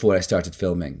day before I started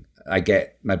filming.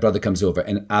 My brother comes over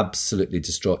in an absolutely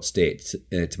distraught state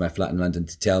to my flat in London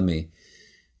to tell me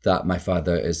that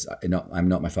I'm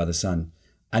not my father's son.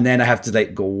 And then I have to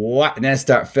go, what? And then I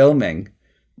start filming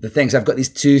the things. I've got these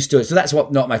 2 stories. So that's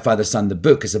what Not My Father's Son, the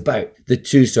book, is about. The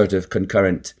 2 sort of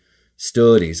concurrent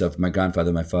stories of my grandfather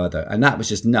and my father. And that was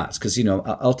just nuts because,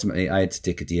 ultimately I had to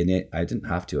take a DNA. I didn't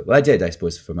have to. Well, I did, I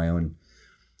suppose, for my own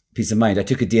peace of mind. I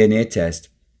took a DNA test,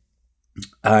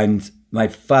 and my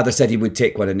father said he would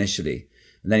take one initially,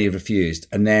 and then he refused.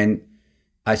 And then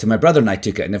so my brother and I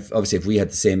took it. And if we had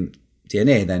the same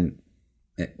DNA, then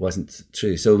it wasn't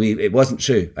true. So it wasn't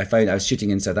true. I was shooting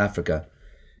in South Africa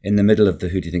in the middle of the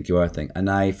Who Do You Think You Are thing. And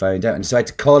I found out. And so I had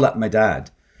to call up my dad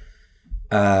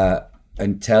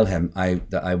and tell him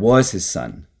that I was his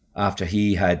son after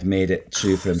he had made it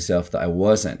true for himself that I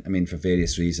wasn't. I mean, for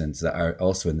various reasons that are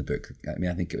also in the book. I mean,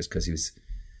 I think it was because he was,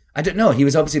 I don't know, he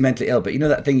was obviously mentally ill. But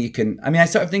that thing I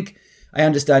sort of think I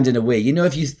understand in a way.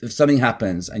 If something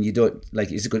happens and you don't, I'm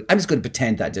just going to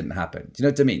pretend that didn't happen. Do you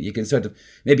know what I mean? You can sort of,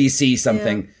 maybe you see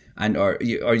something... Yeah. Or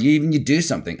you do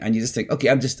something and you just think, okay,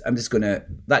 I'm just gonna,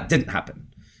 that didn't happen,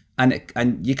 and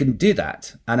you can do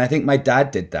that. And I think my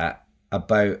dad did that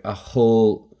about a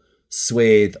whole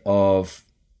swathe of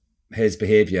his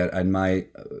behaviour and my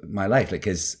life, like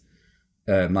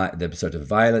the sort of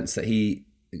violence that he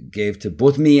gave to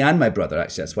both me and my brother.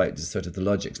 Actually, that's why it's sort of the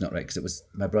logic's not right, because it was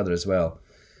my brother as well.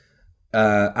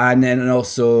 And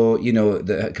also,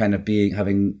 the kind of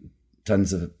having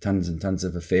tons and tons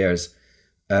of affairs.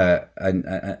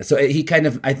 So he kind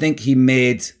of, I think he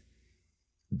made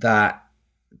that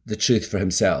the truth for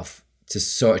himself to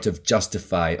sort of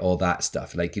justify all that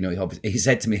stuff. He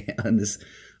said to me on this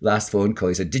last phone call,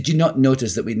 he said, "Did you not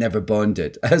notice that we never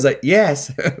bonded?" I was like,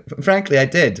 yes, frankly, I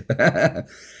did. But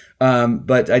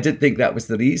I didn't think that was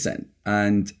the reason.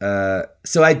 And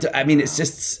so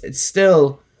it's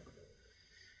still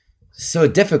so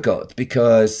difficult,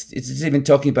 because it's even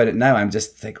talking about it now, I'm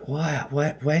just like,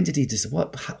 when did he just,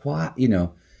 what,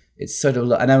 it's sort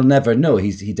of, and I'll never know.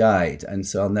 He died, and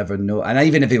so I'll never know. And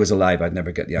even if he was alive, I'd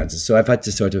never get the answers. So I've had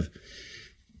to sort of,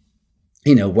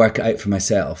 work it out for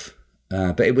myself.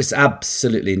 But it was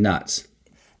absolutely nuts.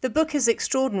 The book is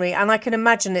extraordinary, and I can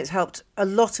imagine it's helped a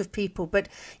lot of people. But,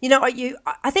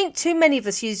 I think too many of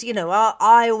us use,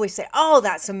 I always say, oh,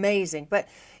 that's amazing. But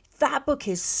that book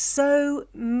is so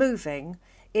moving.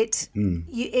 it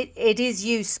is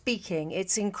you speaking.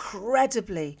 It's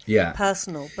incredibly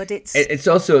personal, but it's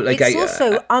also like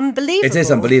unbelievable. It is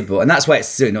unbelievable, and that's why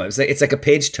it's it's like a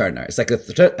page turner. It's like a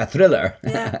thriller,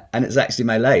 and it's actually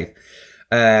my life.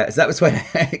 So that was when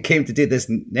I came to do this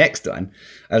next one.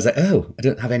 I was like, oh, I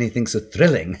don't have anything so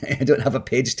thrilling. I don't have a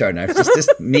page turner. It's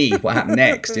just me. What happened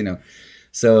next?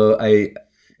 So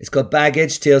it's called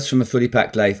Baggage: Tales from a Fully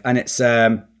Packed Life, and it's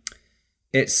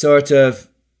sort of.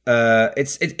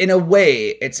 It's in a way,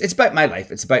 it's about my life.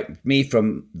 It's about me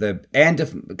from the end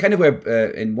of kind of where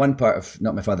in one part of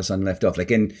Not My Father's Son left off,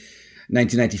 like in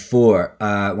 1994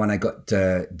 when I got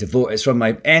divorced. It's from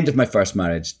my end of my first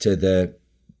marriage to the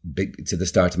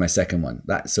start of my second one.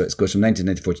 So it goes from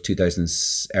 1994 to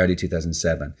early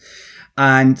 2007,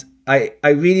 and I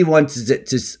really wanted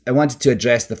to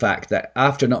address the fact that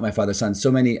after Not My Father's Son,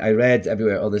 I read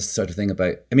everywhere all this sort of thing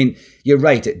about, I mean, you're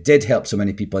right, it did help so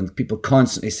many people, and people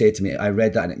constantly say to me, I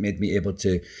read that and it made me able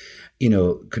to,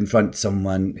 confront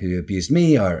someone who abused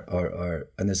me or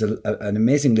and there's an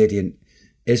amazing lady in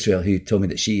Israel who told me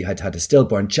that she had a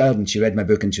stillborn child, and she read my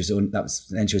book and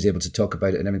then she was able to talk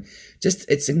about it. And I mean, just,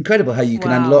 it's incredible how you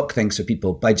can unlock things for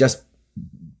people by just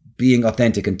being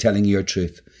authentic and telling your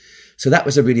truth. So that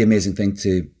was a really amazing thing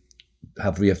to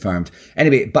have reaffirmed.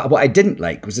 Anyway, but what I didn't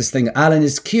like was this thing, Alan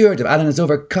is cured, Alan has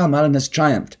overcome, Alan has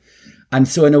triumphed. And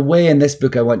so in a way in this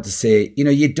book, I want to say,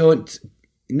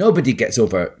 nobody gets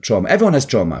over trauma. Everyone has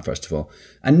trauma, first of all.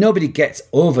 And nobody gets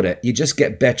over it. You just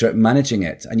get better at managing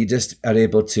it. And you just are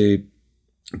able to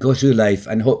go through life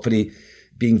and hopefully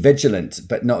being vigilant,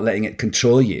 but not letting it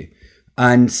control you.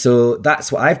 And so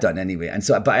that's what I've done anyway. And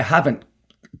so, but I haven't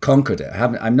conquered it.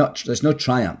 There's no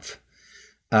triumph.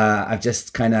 I've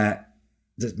just kind of,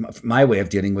 my way of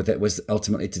dealing with it was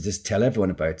ultimately to just tell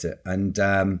everyone about it. And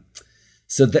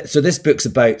so this book's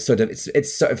about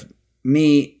it's sort of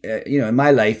me, in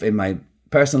my life, in my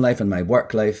personal life and my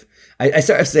work life. I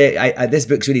sort of say this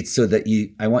book's really so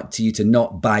that I want you to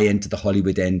not buy into the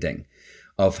Hollywood ending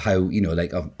of how,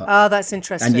 that's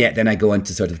interesting. And yet then I go on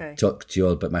to sort of talk to you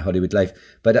all about my Hollywood life.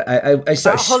 But I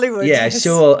sort of Hollywood. Yeah,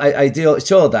 I do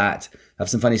show that, have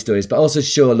some funny stories, but also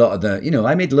show a lot of the,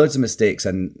 I made loads of mistakes,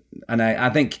 and I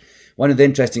think one of the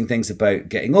interesting things about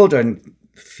getting older and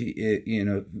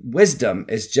wisdom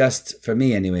is just, for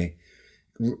me anyway,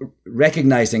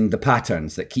 recognizing the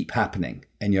patterns that keep happening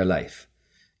in your life.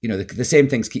 The same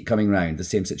things keep coming around, the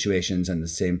same situations and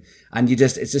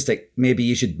it's just like, maybe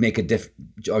you should make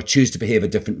or choose to behave a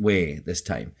different way this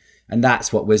time. And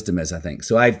that's what wisdom is, I think.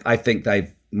 So I think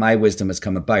that my wisdom has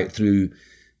come about through,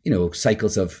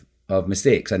 cycles of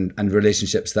mistakes and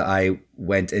relationships that I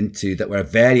went into that were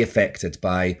very affected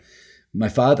by my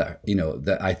father,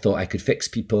 that I thought I could fix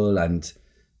people, and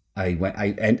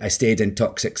I stayed in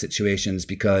toxic situations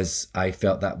because I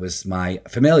felt that was my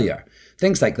familiar,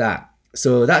 things like that.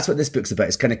 So that's what this book's about.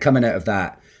 It's kind of coming out of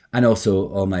that, and also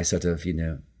all my sort of,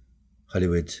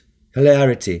 Hollywood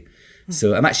hilarity.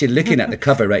 So I'm actually looking at the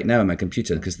cover right now on my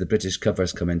computer because the British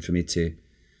cover's come in for me to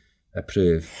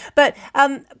approve. But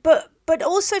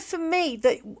also for me,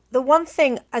 the one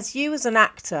thing as an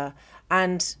actor,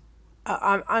 and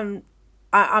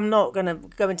I'm not going to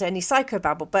go into any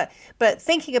psychobabble, but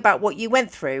thinking about what you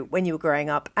went through when you were growing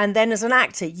up, and then as an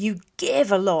actor, you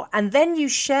give a lot, and then you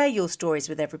share your stories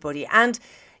with everybody, and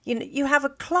you have a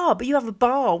club, you have a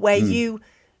bar where you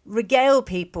regale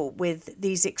people with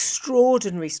these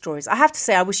extraordinary stories. I have to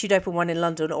say, I wish you'd open one in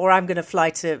London, or I'm going to fly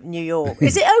to New York.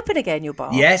 Is it open again, your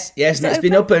bar? Yes, and it's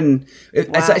been open.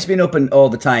 It's actually been open all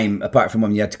the time, apart from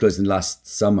when you had to close in last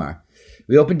summer.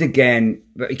 We opened again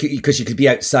because you could be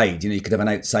outside, you could have an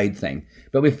outside thing.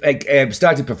 But we've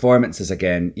started performances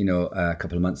again, a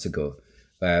couple of months ago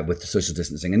with the social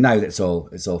distancing, and now it's all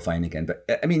fine again. But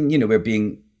I mean,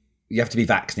 you have to be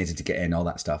vaccinated to get in, all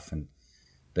that stuff.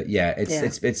 But yeah,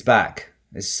 it's back.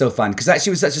 It's so fun because actually,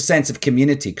 it was such a sense of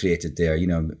community created there.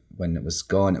 When it was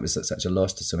gone, it was such a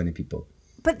loss to so many people.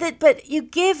 But you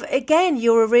give again.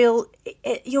 You're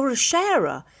a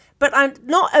sharer. But I'm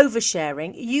not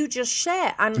oversharing. You just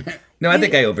share, and no, I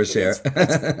think I overshare.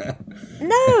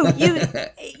 No,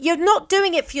 you're not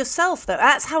doing it for yourself, though.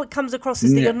 That's how it comes across,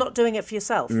 is that you're not doing it for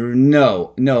yourself.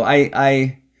 No.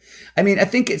 I mean, I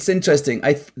think it's interesting.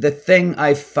 The thing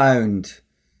I found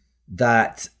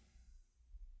that,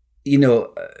 in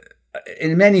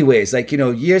many ways, like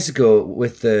years ago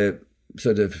with the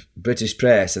sort of British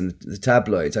press and the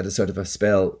tabloids, I had a sort of a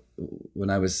spell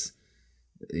when I was.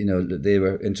 They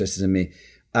were interested in me.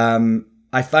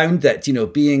 I found that,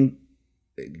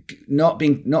 not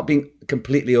being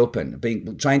completely open,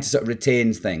 trying to sort of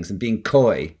retain things and being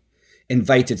coy,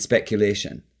 invited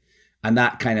speculation. And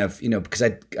that kind of, because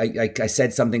I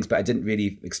said some things, but I didn't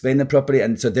really explain them properly.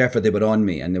 And so therefore they were on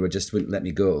me and they wouldn't let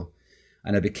me go.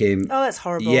 And I became... Oh, that's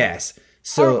horrible. Yes.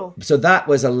 Horrible. So that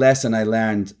was a lesson I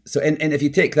learned. So, and if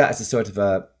you take that as a sort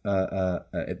of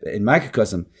in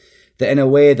microcosm, that in a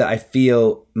way that I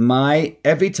feel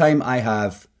every time I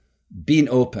have been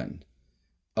open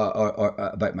or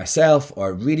about myself,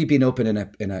 or really been open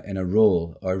in a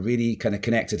role, or really kind of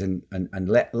connected and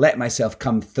let myself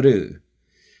come through,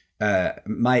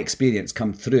 my experience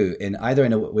come through in either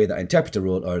in a way that I interpret a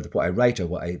role, or what I write, or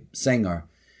what I sing, or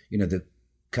the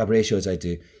cabaret shows I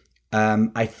do,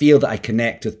 I feel that I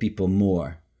connect with people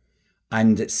more.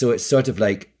 And so it's sort of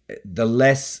like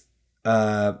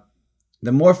the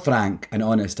more frank and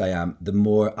honest I am, the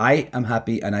more I am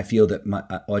happy, and I feel that my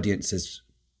audiences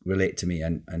relate to me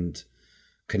and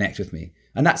connect with me.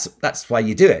 And that's why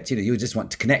you do it. You just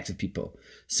want to connect with people.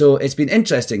 So it's been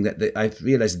interesting that I've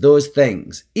realized those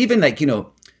things, even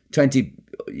 20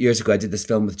 years ago, I did this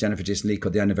film with Jennifer Jason Leigh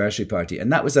called The Anniversary Party.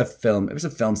 And that was a film, it was a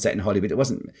film set in Hollywood. It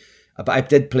wasn't, but I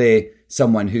did play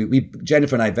someone who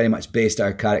Jennifer and I very much based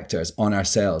our characters on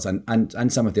ourselves,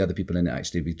 and some of the other people in it,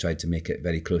 actually. We tried to make it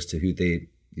very close to who the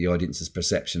audience's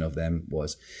perception of them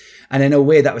was. And in a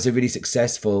way, that was a really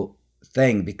successful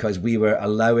thing, because we were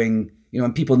allowing,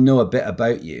 when people know a bit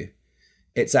about you,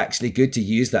 it's actually good to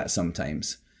use that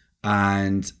sometimes.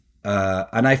 And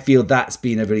I feel that's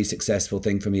been a really successful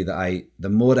thing for me, that the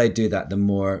more I do that, the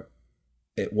more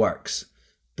it works,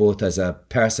 both as a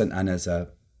person and as a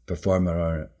performer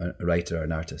or a writer or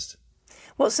an artist.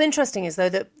 What's interesting is, though,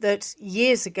 that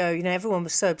years ago, everyone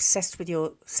was so obsessed with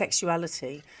your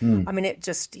sexuality. I mean, it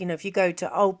just, if you go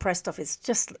to old press stuff, it's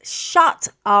just shut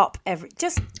up.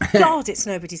 God, it's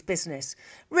nobody's business.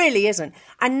 Really isn't.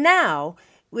 And now,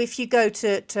 if you go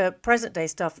to present day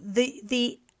stuff,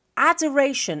 the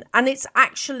adoration, and it's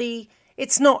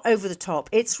not over the top.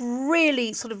 It's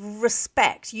really sort of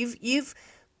respect. You've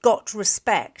got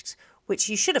respect, which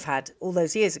you should have had all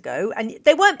those years ago. And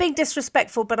they weren't being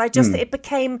disrespectful, but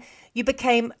you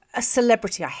became a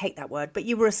celebrity. I hate that word, but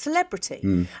you were a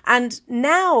celebrity. And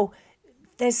now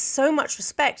there's so much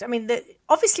respect. I mean,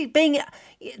 obviously being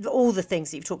all the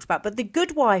things that you've talked about, but The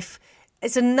Good Wife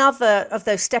is another of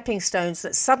those stepping stones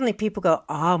that suddenly people go,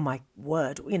 oh my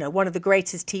word, one of the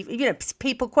greatest TV,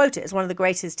 people quote it as one of the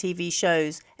greatest TV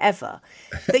shows ever,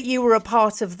 that you were a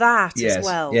part of that as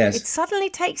well. Yes. It suddenly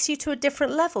takes you to a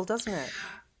different level, doesn't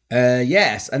it?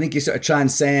 Yes, I think you sort of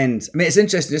transcend. I mean, it's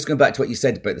interesting, just going back to what you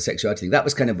said about the sexuality thing. That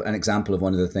was kind of an example of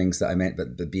one of the things that I meant,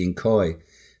 but being coy.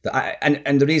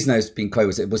 And the reason I was being coy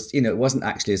was it wasn't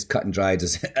actually as cut and dried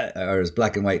or as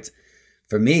black and white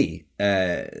for me.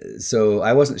 So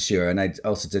I wasn't sure, and I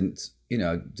also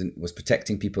was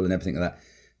protecting people and everything like that.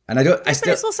 And I don't. But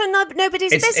it's also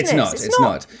nobody's business. It's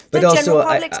not. But also,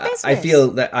 I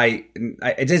feel that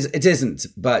it isn't.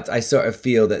 But I sort of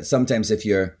feel that sometimes I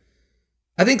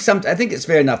think it's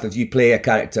fair enough if you play a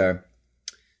character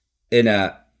in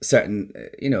a certain,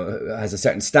 has a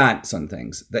certain stance on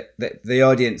things, that the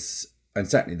audience and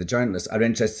certainly the journalists are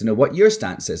interested to know what your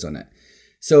stance is on it.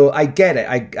 So I get it.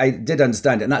 I did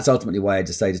understand it. And that's ultimately why I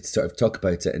decided to sort of talk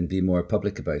about it and be more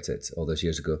public about it all those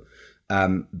years ago.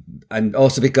 And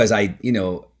also because I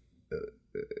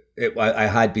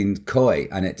had been coy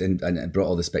and it brought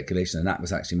all the speculation, and that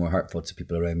was actually more hurtful to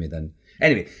people around me than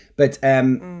anyway. But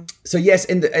so yes,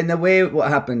 in a way, what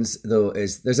happens though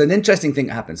is there's an interesting thing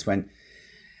that happens when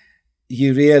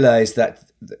you realize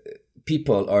that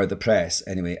people, or the press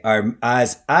anyway, are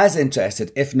as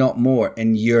interested, if not more,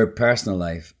 in your personal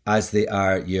life as they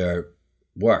are your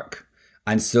work.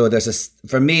 And so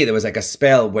for me, there was like a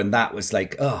spell when that was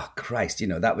like, oh Christ,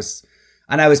 that was,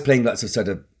 and I was playing lots of sort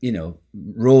of,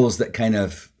 roles that kind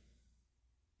of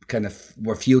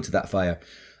were fuel to that fire.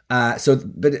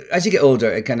 But as you get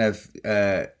older, it kind of,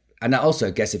 and also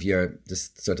I guess if you're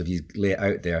just sort of, you lay it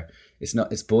out there,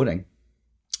 it's boring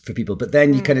for people. But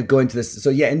then you kind of go into this. So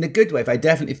yeah, in The Good Wife, I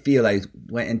definitely feel I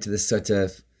went into this sort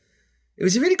of, it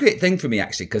was a really great thing for me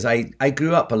actually, because I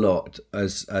grew up a lot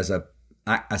as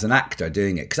an actor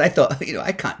doing it, because I thought,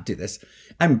 I can't do this.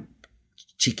 I'm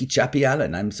cheeky chappy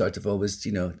Alan. I'm sort of always,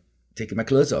 taking my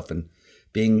clothes off and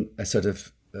being a sort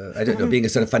of, being a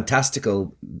sort of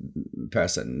fantastical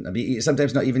person. I mean,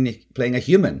 sometimes not even playing a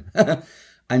human.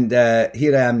 And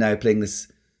here I am now playing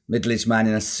this middle-aged man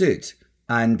in a suit.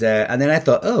 And then I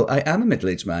thought, oh, I am a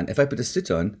middle-aged man. If I put a suit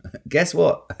on, guess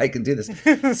what? I can do this.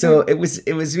 So it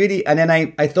was really, and then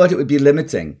I thought it would be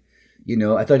limiting.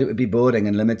 I thought it would be boring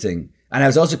and limiting. And I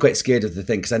was also quite scared of the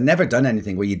thing, because I'd never done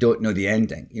anything where you don't know the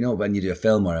ending. When you do a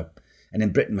film or And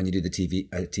in Britain, when you do the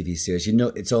TV series, you know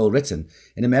it's all written.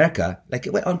 In America, like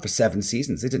it went on for 7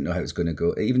 seasons. They didn't know how it was going to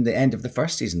go. Even the end of the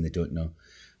first season, they don't know.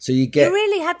 So you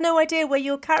really had no idea where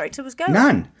your character was going?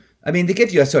 None. I mean, they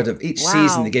give you a sort of, each Wow.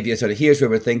 season they give you a sort of, here's where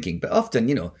we're thinking. But often,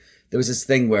 you know, there was this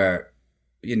thing where,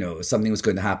 you know, something was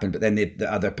going to happen, but then the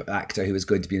other actor who was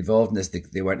going to be involved in this,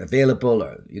 they weren't available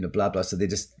or, you know, blah, blah. So they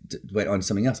just went on to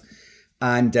something else.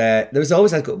 And there was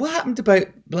always, I go, what happened about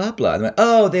blah, blah? And I went,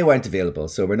 oh, they weren't available.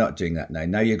 So we're not doing that now.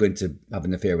 Now you're going to have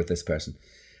an affair with this person.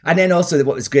 And then also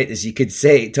what was great is you could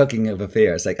say, talking of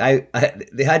affairs, like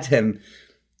they had him,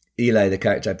 Eli, the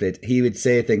character I played, he would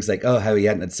say things like, oh, how he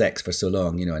hadn't had sex for so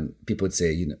long, you know, and people would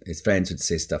say, you know, his friends would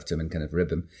say stuff to him and kind of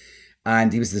rib him.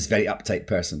 And he was this very uptight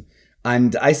person.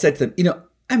 And I said to them, you know,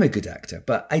 I'm a good actor,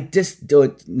 but I just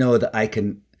don't know that I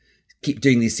can keep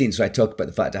doing these scenes where I talk about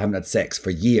the fact I haven't had sex for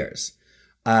years.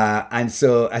 And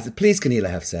so I said, please, can Eli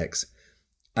have sex?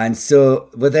 And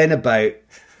so within about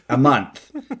a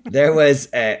month, there was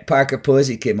Parker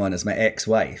Posey came on as my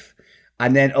ex-wife.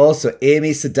 And then also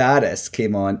Amy Sedaris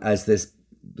came on as this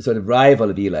sort of rival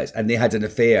of Eli's, and they had an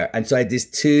affair. And so I had these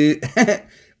two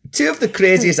of the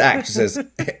craziest actresses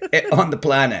on the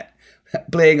planet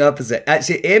playing opposite.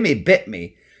 Actually, Amy bit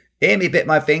me. Amy bit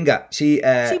my finger. She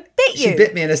bit you? She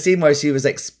bit me in a scene where she was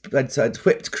like, had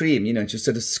whipped cream, you know, and she was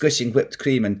sort of squishing whipped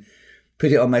cream and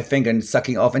put it on my finger and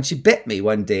sucking it off. And she bit me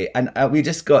one day, and we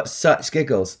just got such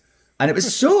giggles. And it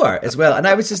was sore as well. And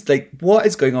I was just like, what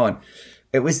is going on?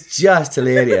 It was just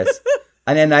hilarious.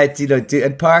 And then I, you know,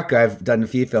 and Parker, I've done a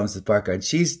few films with Parker, and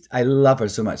I love her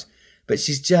so much, but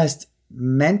she's just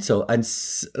mental and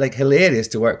like hilarious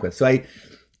to work with. So I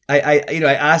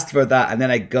asked for that, and then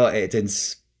I got it in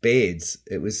spades.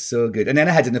 It was so good. And then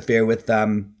I had an affair with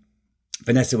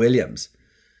Vanessa Williams.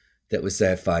 That was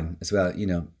fun as well. You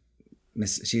know,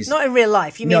 she's not in real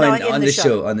life. You mean on the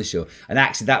show? On the show. And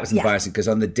actually, that was embarrassing because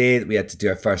on the day that we had to do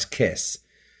our first kiss,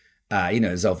 you know,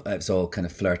 it was all kind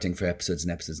of flirting for episodes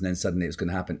and episodes, and then suddenly it was going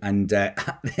to happen. And I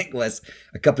think it was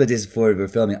a couple of days before we were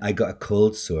filming, I got a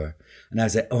cold sore, and I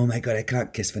was like, "Oh my god, I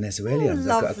can't kiss Vanessa Williams.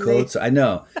 I've got a cold sore." I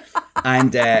know,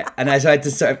 and I had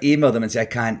to sort of email them and say, "I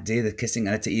can't do the kissing."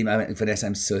 I had to email Vanessa,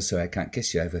 "I'm so sorry, I can't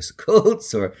kiss you. I have a cold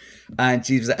sore," and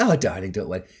she was like, "Oh, darling, don't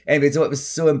worry." Anyway, so it was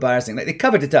so embarrassing. Like they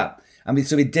covered it up.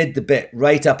 So we did the bit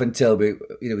right up until we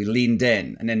leaned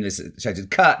in, and then we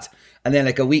shouted cut, and then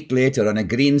like a week later on a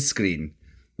green screen,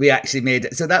 we actually made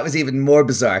it. So that was even more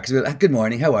bizarre because we were like, "Good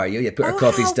morning, how are you?" You put our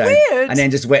coffees down, weird. And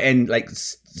then just went in like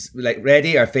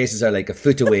ready. Our faces are like a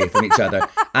foot away from each other,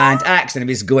 and action. And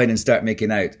we just go in and start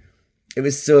making out. It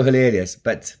was so hilarious,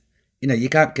 but you know you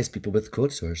can't kiss people with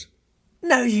cold sores.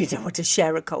 No, you don't want to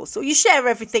share a cold sore. You share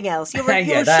everything else. You're a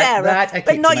Yeah, sharer, that I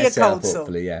but keep not to your myself, cold sore.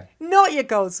 hopefully, yeah. Not your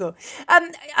cold sore.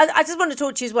 I just want to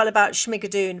talk to you as well about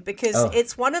Schmigadoon because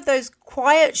it's one of those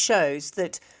quiet shows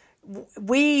that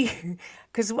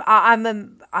because I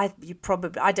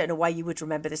don't know why you would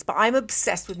remember this, but I'm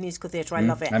obsessed with musical theatre. I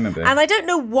love it. I remember. And I don't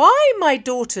know why my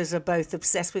daughters are both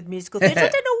obsessed with musical theatre. I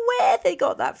don't know where they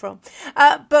got that from.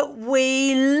 But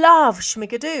we love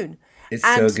Schmigadoon. It's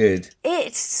so good.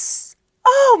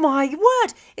 Oh my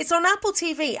word. It's on Apple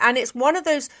TV and it's one of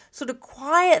those sort of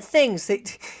quiet things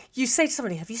that you say to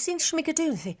somebody, have you seen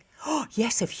Schmigadoon? They think, oh,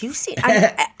 yes, have you seen?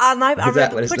 And I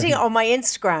remember putting it on my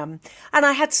Instagram and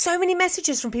I had so many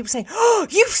messages from people saying, oh,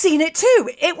 you've seen it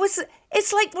too.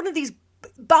 It's like one of these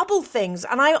bubble things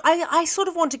and I sort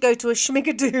of want to go to a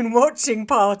Schmigadoon watching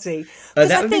party. Oh,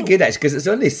 that would be good actually because it's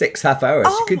only 6.5 hours.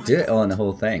 Oh, you could do it all on the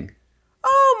whole thing.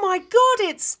 Oh my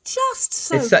God, it's just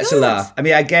so It's such good. a laugh. I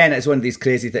mean, again, it's one of these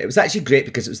crazy things. It was actually great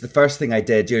because it was the first thing I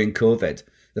did during COVID.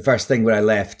 The first thing where I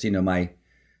left, you know, my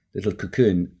little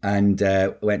cocoon and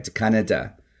went to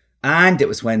Canada. And it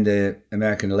was when the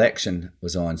American election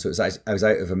was on. So I was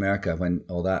out of America when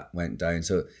all that went down.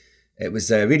 So it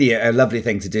was really a lovely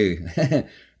thing to do.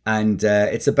 And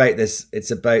it's about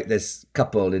this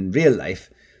couple in real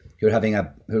life who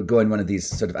are going one of these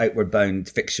sort of outward bound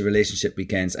fixture relationship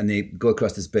weekends, and they go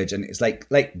across this bridge, and it's like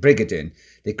Brigadoon.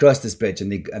 They cross this bridge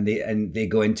and they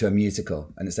go into a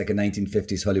musical, and it's like a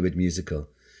 1950s Hollywood musical,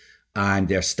 and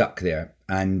they're stuck there.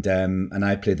 And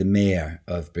I play the mayor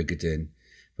of Brigadoon,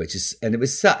 and it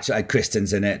was such.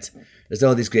 Kristen's in it. There's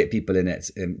all these great people in it.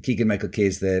 Keegan-Michael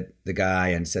Kay's the guy,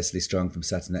 and Cecily Strong from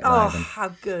Saturday Night Live. Oh, how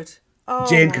good. Oh,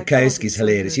 Jane my God, Krakowski's it's so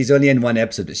hilarious. good. She's only in one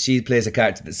episode, but she plays a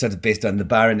character that's sort of based on the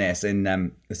Baroness in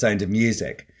The Sound of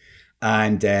Music.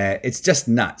 And it's just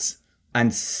nuts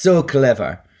and so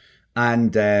clever.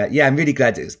 And I'm really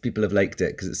glad people have liked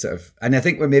it because it's sort of... And I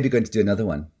think we're maybe going to do another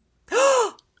one.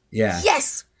 Yeah.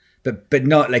 Yes. but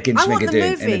not like in I want the Schmigadoon,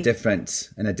 movie.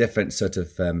 in a different sort of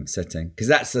setting, because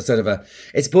that's the sort of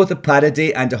it's both a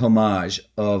parody and a homage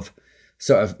of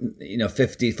sort of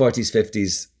 40s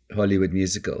 50s Hollywood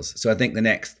musicals. So I think the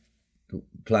next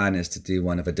plan is to do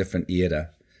one of a different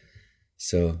era.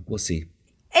 So we'll see.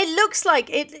 It looks like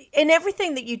it in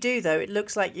everything that you do, though. It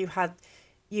looks like you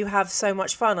have so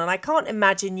much fun, and I can't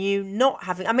imagine you not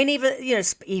having. I mean,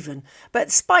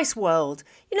 but Spice World,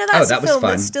 that's that a was film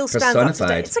fun. that still stands up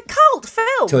today. Personified. It's a cult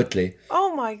film. Totally.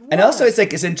 Oh my word. And also, it's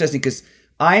interesting because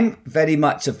I'm very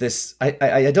much of this.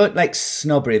 I don't like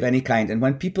snobbery of any kind, and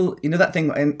when people, that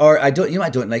thing, I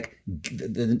don't like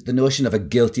the notion of a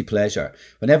guilty pleasure.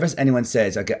 Whenever anyone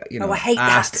says, I hate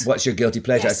asked, that. "What's your guilty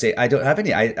pleasure?" Yes. I say, I don't have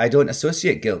any. I don't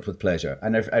associate guilt with pleasure,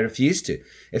 and I refuse to.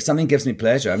 If something gives me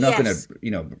pleasure, I'm not going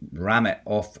to, ram it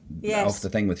off the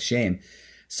thing with shame.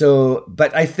 So,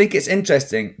 but I think it's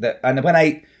interesting that, and when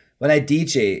I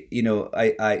DJ,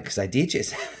 because I DJ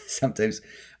sometimes.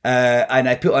 And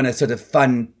I put on a sort of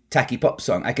fun, tacky pop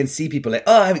song. I can see people like,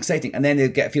 oh, how exciting. And then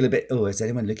they feel a bit, oh, is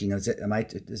anyone looking? Is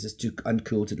this too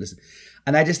uncool to listen?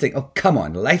 And I just think, oh, come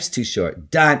on, life's too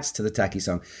short. Dance to the tacky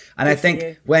song. And I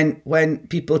think when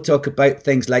people talk about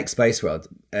things like Spice World,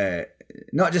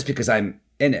 not just because I'm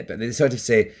in it, but they sort of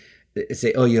say,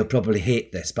 oh, you'll probably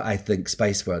hate this, but I think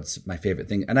Spice World's my favourite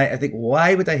thing. And I think,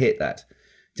 why would I hate that?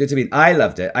 Do you know what I mean? I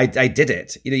loved it. I did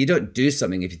it. You don't do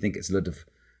something if you think it's a load of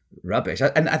rubbish.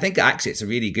 And I think actually it's a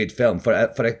really good film for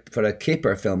a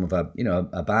caper film of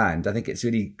a band. I think it's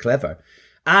really clever,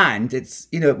 and it's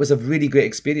it was a really great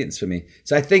experience for me.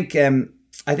 So I think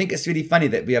it's really funny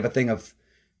that we have a thing of,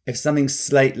 if something's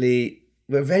slightly,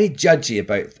 we're very judgy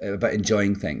about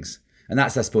enjoying things, and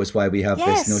that's, I suppose, why we have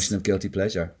this notion of guilty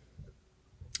pleasure.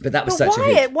 But that was such a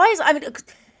hit. Why is I mean,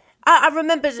 I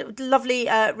remember lovely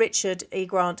Richard E.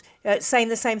 Grant saying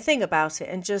the same thing about it,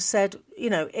 and just said,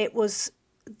 it was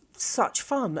such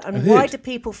fun. And why do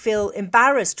people feel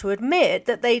embarrassed to admit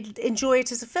that they enjoy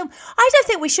it as a film? I don't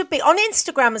think we should be. On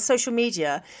Instagram and social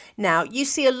media now, you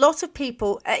see a lot of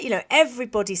people,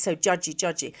 everybody's so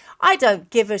judgy. I don't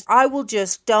give a... I will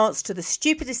just dance to the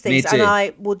stupidest things, and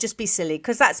I will just be silly,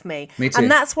 because that's me. Me too.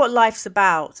 And that's what life's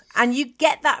about. And you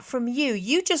get that from you.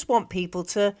 You just want people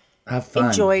to have fun.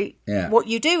 Enjoy what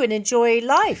you do and enjoy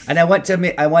life. And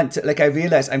I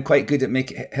realize I'm quite good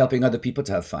at helping other people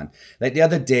to have fun. Like the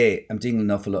other day, I'm doing an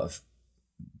awful lot of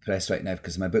press right now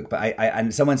because of my book, but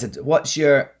and someone said,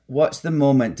 what's the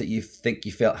moment that you think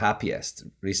you felt happiest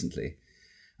recently?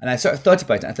 And I sort of thought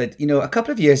about it. I thought, a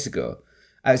couple of years ago,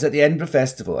 I was at the Edinburgh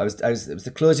Festival. It was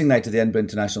the closing night of the Edinburgh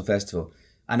International Festival,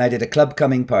 and I did a club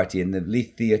coming party in the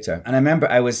Leith Theatre. And I remember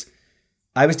I was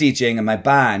DJing, and my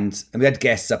band, and we had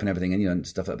guests up and everything, and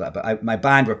stuff like that. But my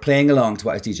band were playing along to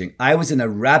what I was DJing. I was in a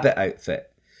rabbit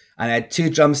outfit, and I had 2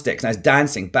 drumsticks, and I was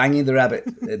dancing, banging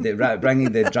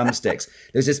banging the drumsticks.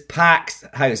 There was this packed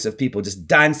house of people just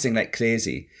dancing like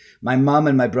crazy. My mum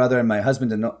and my brother and my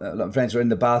husband and a lot of friends were in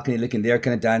the balcony looking. They're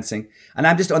kind of dancing, and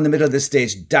I'm just on the middle of the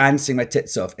stage dancing my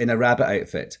tits off in a rabbit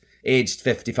outfit, aged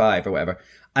 55 or whatever.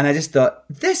 And I just thought,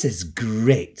 this is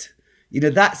great.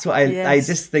 That's what I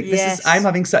just think. I'm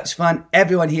having such fun.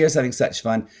 Everyone here is having such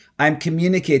fun. I'm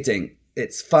communicating.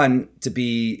 It's fun to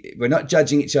be, we're not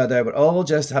judging each other. We're all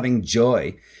just having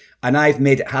joy. And I've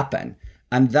made it happen.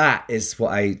 And that is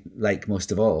what I like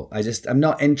most of all. I'm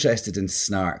not interested in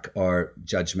snark or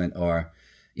judgment or,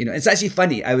 it's actually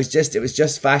funny. It was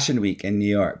just Fashion Week in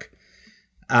New York.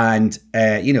 And,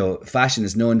 fashion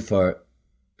is known for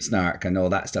snark and all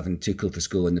that stuff, and too cool for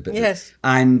school and the bit. Yes.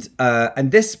 And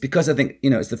this, because I think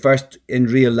it's the first in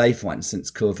real life one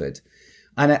since COVID,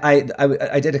 and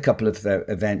I did a couple of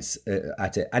events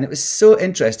at it, and it was so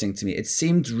interesting to me. It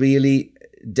seemed really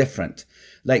different.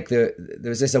 Like there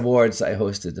was this awards that I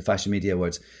hosted, the Fashion Media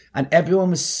Awards, and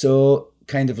everyone was so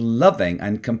kind of loving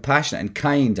and compassionate and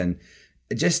kind, and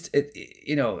just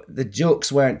the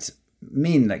jokes weren't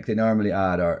mean like they normally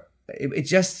are, or it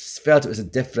just felt it was a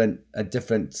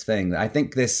different thing. I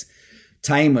think this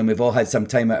time when we've all had some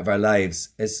time out of our lives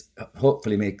is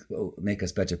hopefully will make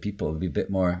us better people. We'll be a bit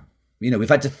more, we've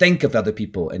had to think of other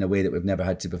people in a way that we've never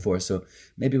had to before. So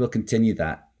maybe we'll continue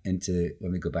that into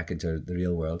when we go back into the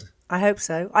real world. I hope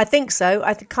so. I think so.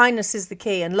 I think kindness is the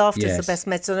key, and laughter is the Yes. best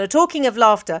medicine. And talking of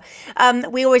laughter,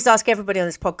 we always ask everybody on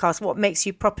this podcast what makes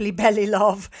you properly belly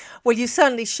laugh. Well, you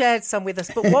certainly shared some with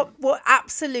us, but what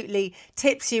absolutely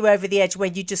tips you over the edge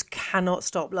when you just cannot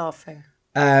stop laughing?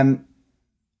 I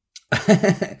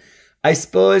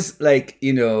suppose,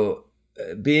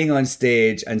 being on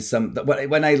stage and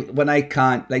when I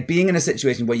can't, like being in a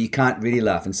situation where you can't really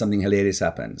laugh and something hilarious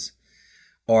happens,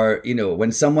 or, you know,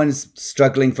 when someone's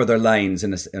struggling for their lines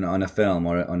on a film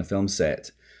or on a film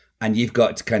set, and you've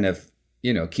got to kind of,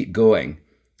 you know, keep going,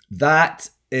 that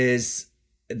is,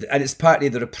 and it's partly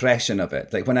the repression of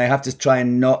it. Like when I have to try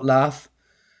and not laugh,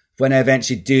 when I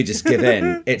eventually do just give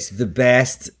in, it's the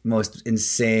best, most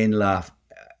insane laugh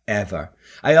ever.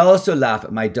 I also laugh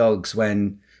at my dogs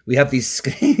when we have these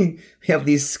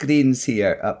screens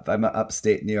here I'm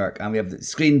upstate New York, and we have the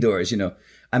screen doors, you know,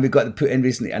 and we've got them put in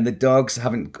recently, and the dogs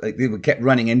they kept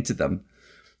running into them.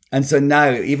 And so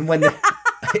now, even when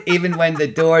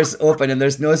the doors open and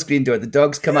there's no screen door, the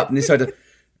dogs come up and they sort of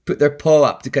put their paw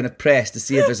up to kind of press to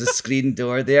see if there's a screen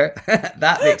door there.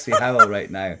 That makes me howl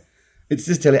right now. It's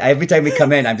just every time we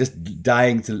come in, I'm just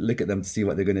dying to look at them to see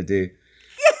what they're going to do.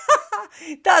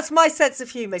 That's my sense of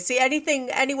humour. See,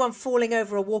 anyone falling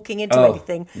over or walking into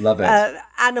anything, love it.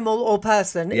 Animal or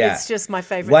person, it's just my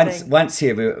favourite thing. Once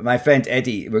here, my friend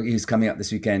Eddie, who's coming up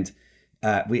this weekend,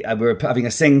 we were having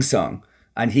a sing song,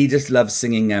 and he just loves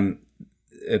singing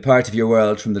A Part of Your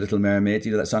World from The Little Mermaid.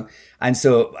 You know that song? And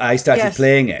so I started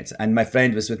playing it, and my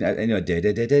friend was with me, you know,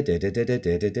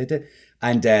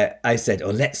 and I said,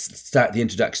 oh, let's start the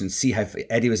introduction, see how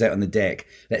Eddie was out on the deck.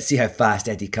 Let's see how fast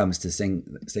Eddie comes to sing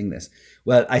this.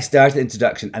 Well, I started the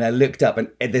introduction, and I looked up, and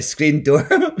the screen door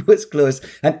was closed,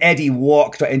 and Eddie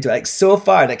walked right into it, like so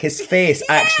far, like his face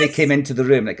actually came into the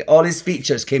room, like all his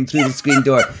features came through the screen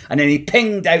door, and then he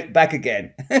pinged out back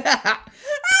again.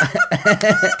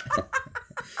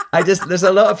 There's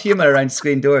a lot of humour around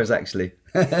screen doors, actually.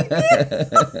 That's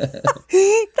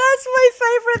my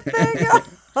favourite thing.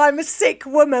 I'm a sick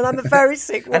woman. I'm a very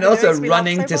sick woman. And also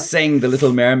running to sing the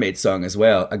Little Mermaid song as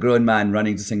well. A grown man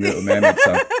running to sing the Little Mermaid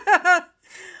song.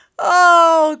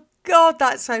 Oh, God,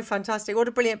 that's so fantastic. What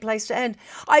a brilliant place to end.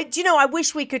 I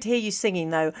wish we could hear you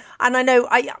singing, though. And I know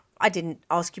I didn't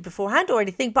ask you beforehand or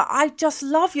anything, but I just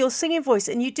love your singing voice.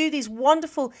 And you do these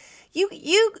wonderful... You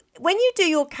when you do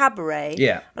your cabaret,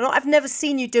 and I've never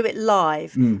seen you do it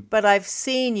live, but I've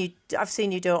seen you do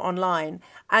it online,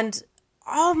 and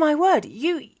oh my word,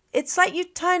 it's like you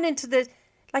turn into this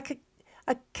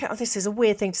is a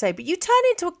weird thing to say, but you turn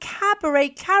into a cabaret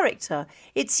character.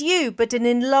 It's you, but an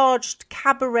enlarged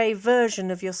cabaret version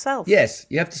of yourself. Yes,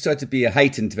 you have to start to be a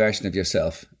heightened version of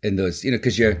yourself in those, you know,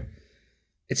 because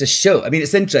it's a show. I mean,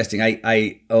 it's interesting.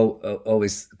 I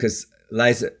always, because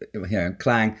Liza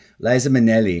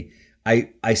Minnelli,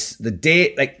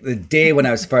 the day when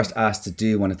I was first asked to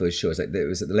do one of those shows, like it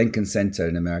was at the Lincoln Center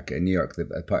in America, in New York,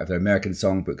 part of their American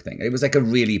Songbook thing. It was like a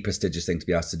really prestigious thing to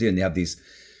be asked to do, and they have these,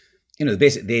 you know,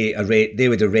 basically they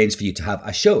would arrange for you to have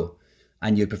a show,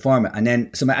 and you'd perform it, and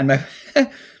then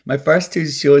my first two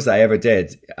shows I ever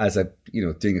did as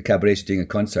doing a cabaret, doing a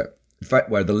concert,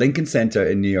 were the Lincoln Center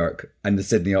in New York and the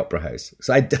Sydney Opera House.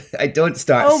 So I don't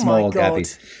start small, Gabby.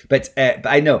 But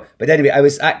I know. But anyway, I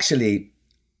was actually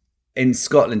in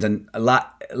Scotland, and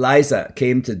Liza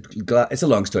came to... It's a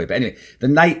long story, but anyway, the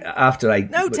night after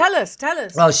tell us.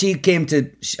 Well, she came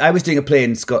to... I was doing a play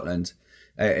in Scotland,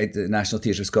 at the National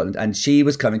Theatre of Scotland, and she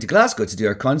was coming to Glasgow to do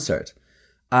her concert.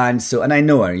 And I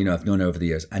know her, you know, I've known her over the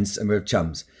years, and we're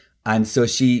chums. And so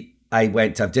I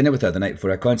went to have dinner with her the night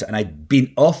before our concert, and I'd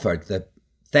been offered the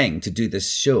thing to do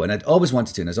this show, and I'd always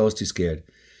wanted to, and I was always too scared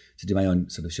to do my own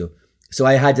sort of show. So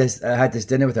I had this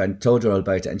dinner with her and told her all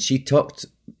about it, and she talked.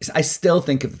 I still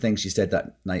think of the things she said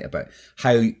that night about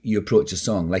how you approach a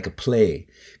song like a play,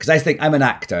 because I think I'm an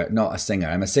actor, not a singer.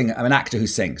 I'm an actor who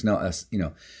sings, not a, you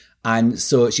know. And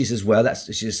so she says, well,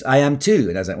 I am too.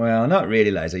 And I was like, well, not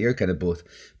really, Liza, you're kind of both.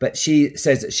 But she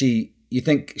says that she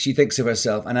thinks of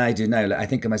herself, and I do now, like I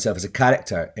think of myself as a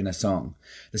character in a song.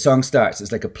 The song starts,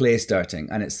 it's like a play starting,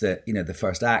 and it's the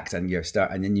first act, and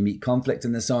and then you meet conflict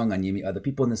in the song, and you meet other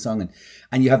people in the song,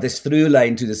 and you have this through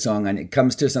line through the song, and it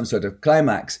comes to some sort of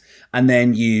climax, and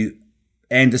then you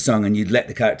end the song and you let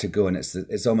the character go, and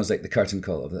it's almost like the curtain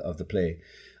call of the play.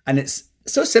 And it's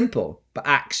so simple, but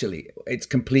actually it's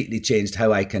completely changed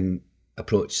how I can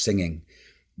approach singing,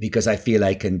 because I feel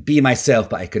I can be myself,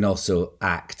 but I can also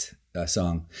act a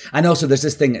song. And also there's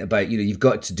this thing about, you know, you've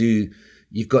got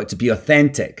to be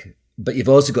authentic, but you've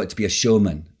also got to be a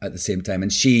showman at the same time.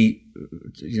 And she,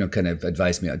 you know, kind of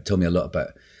advised me, told me a lot about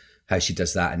how she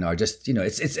does that, and or just, you know,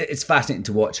 it's fascinating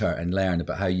to watch her and learn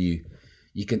about how you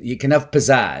can have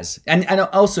pizzazz, and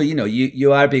also, you know,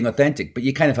 you are being authentic, but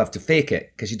you kind of have to fake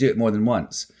it because you do it more than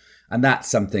once. And that's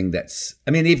something that's,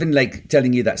 I mean, even like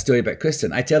telling you that story about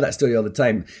Kristen, I tell that story all the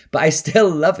time, but I still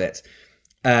love it.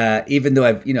 Even though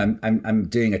I'm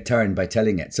doing a turn by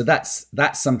telling it. So that's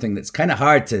something that's kind of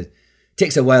hard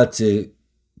takes a while to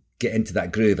get into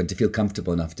that groove and to feel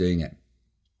comfortable enough doing it.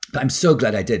 But I'm so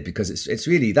glad I did, because it's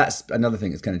really, that's another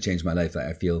thing that's kind of changed my life. That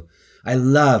I feel I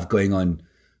love going on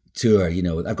tour. You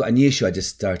know, I've got a new show I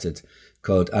just started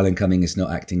called Alan Cumming Is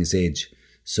Not Acting His Age.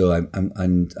 So I'm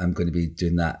going to be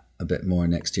doing that a bit more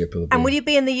next year probably. And will you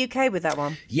be in the UK with that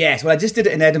one? Yes, well I just did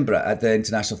it in Edinburgh at the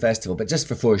International Festival, but just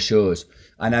for 4 shows.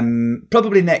 And I'm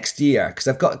probably next year, because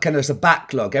I've got kind of a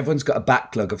backlog. Everyone's got a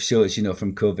backlog of shows, you know,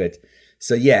 from COVID.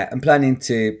 So yeah, I'm planning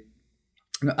to.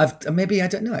 I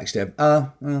don't know actually.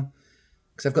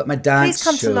 Because I've got my dance. Please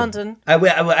come show. to London. I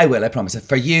will. I promise.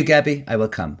 For you, Gabby, I will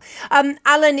come.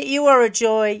 Alan, you are a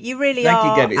joy. You really are.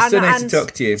 Thank you, Gabby. It's so nice to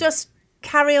talk to you. Just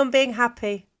carry on being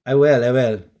happy. I will.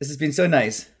 This has been so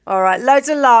nice. All right, loads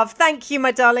of love. Thank you,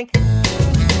 my darling.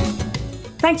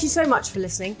 Thank you so much for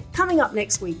listening. Coming up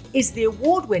next week is the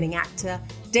award-winning actor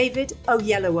David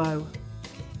Oyelowo.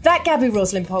 That Gabby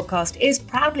Roslin podcast is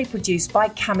proudly produced by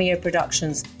Cameo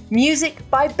Productions. Music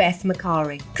by Beth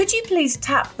Macari. Could you please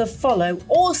tap the follow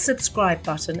or subscribe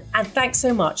button? And thanks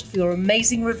so much for your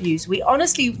amazing reviews. We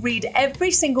honestly read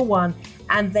every single one,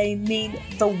 and they mean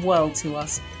the world to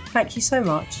us. Thank you so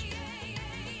much.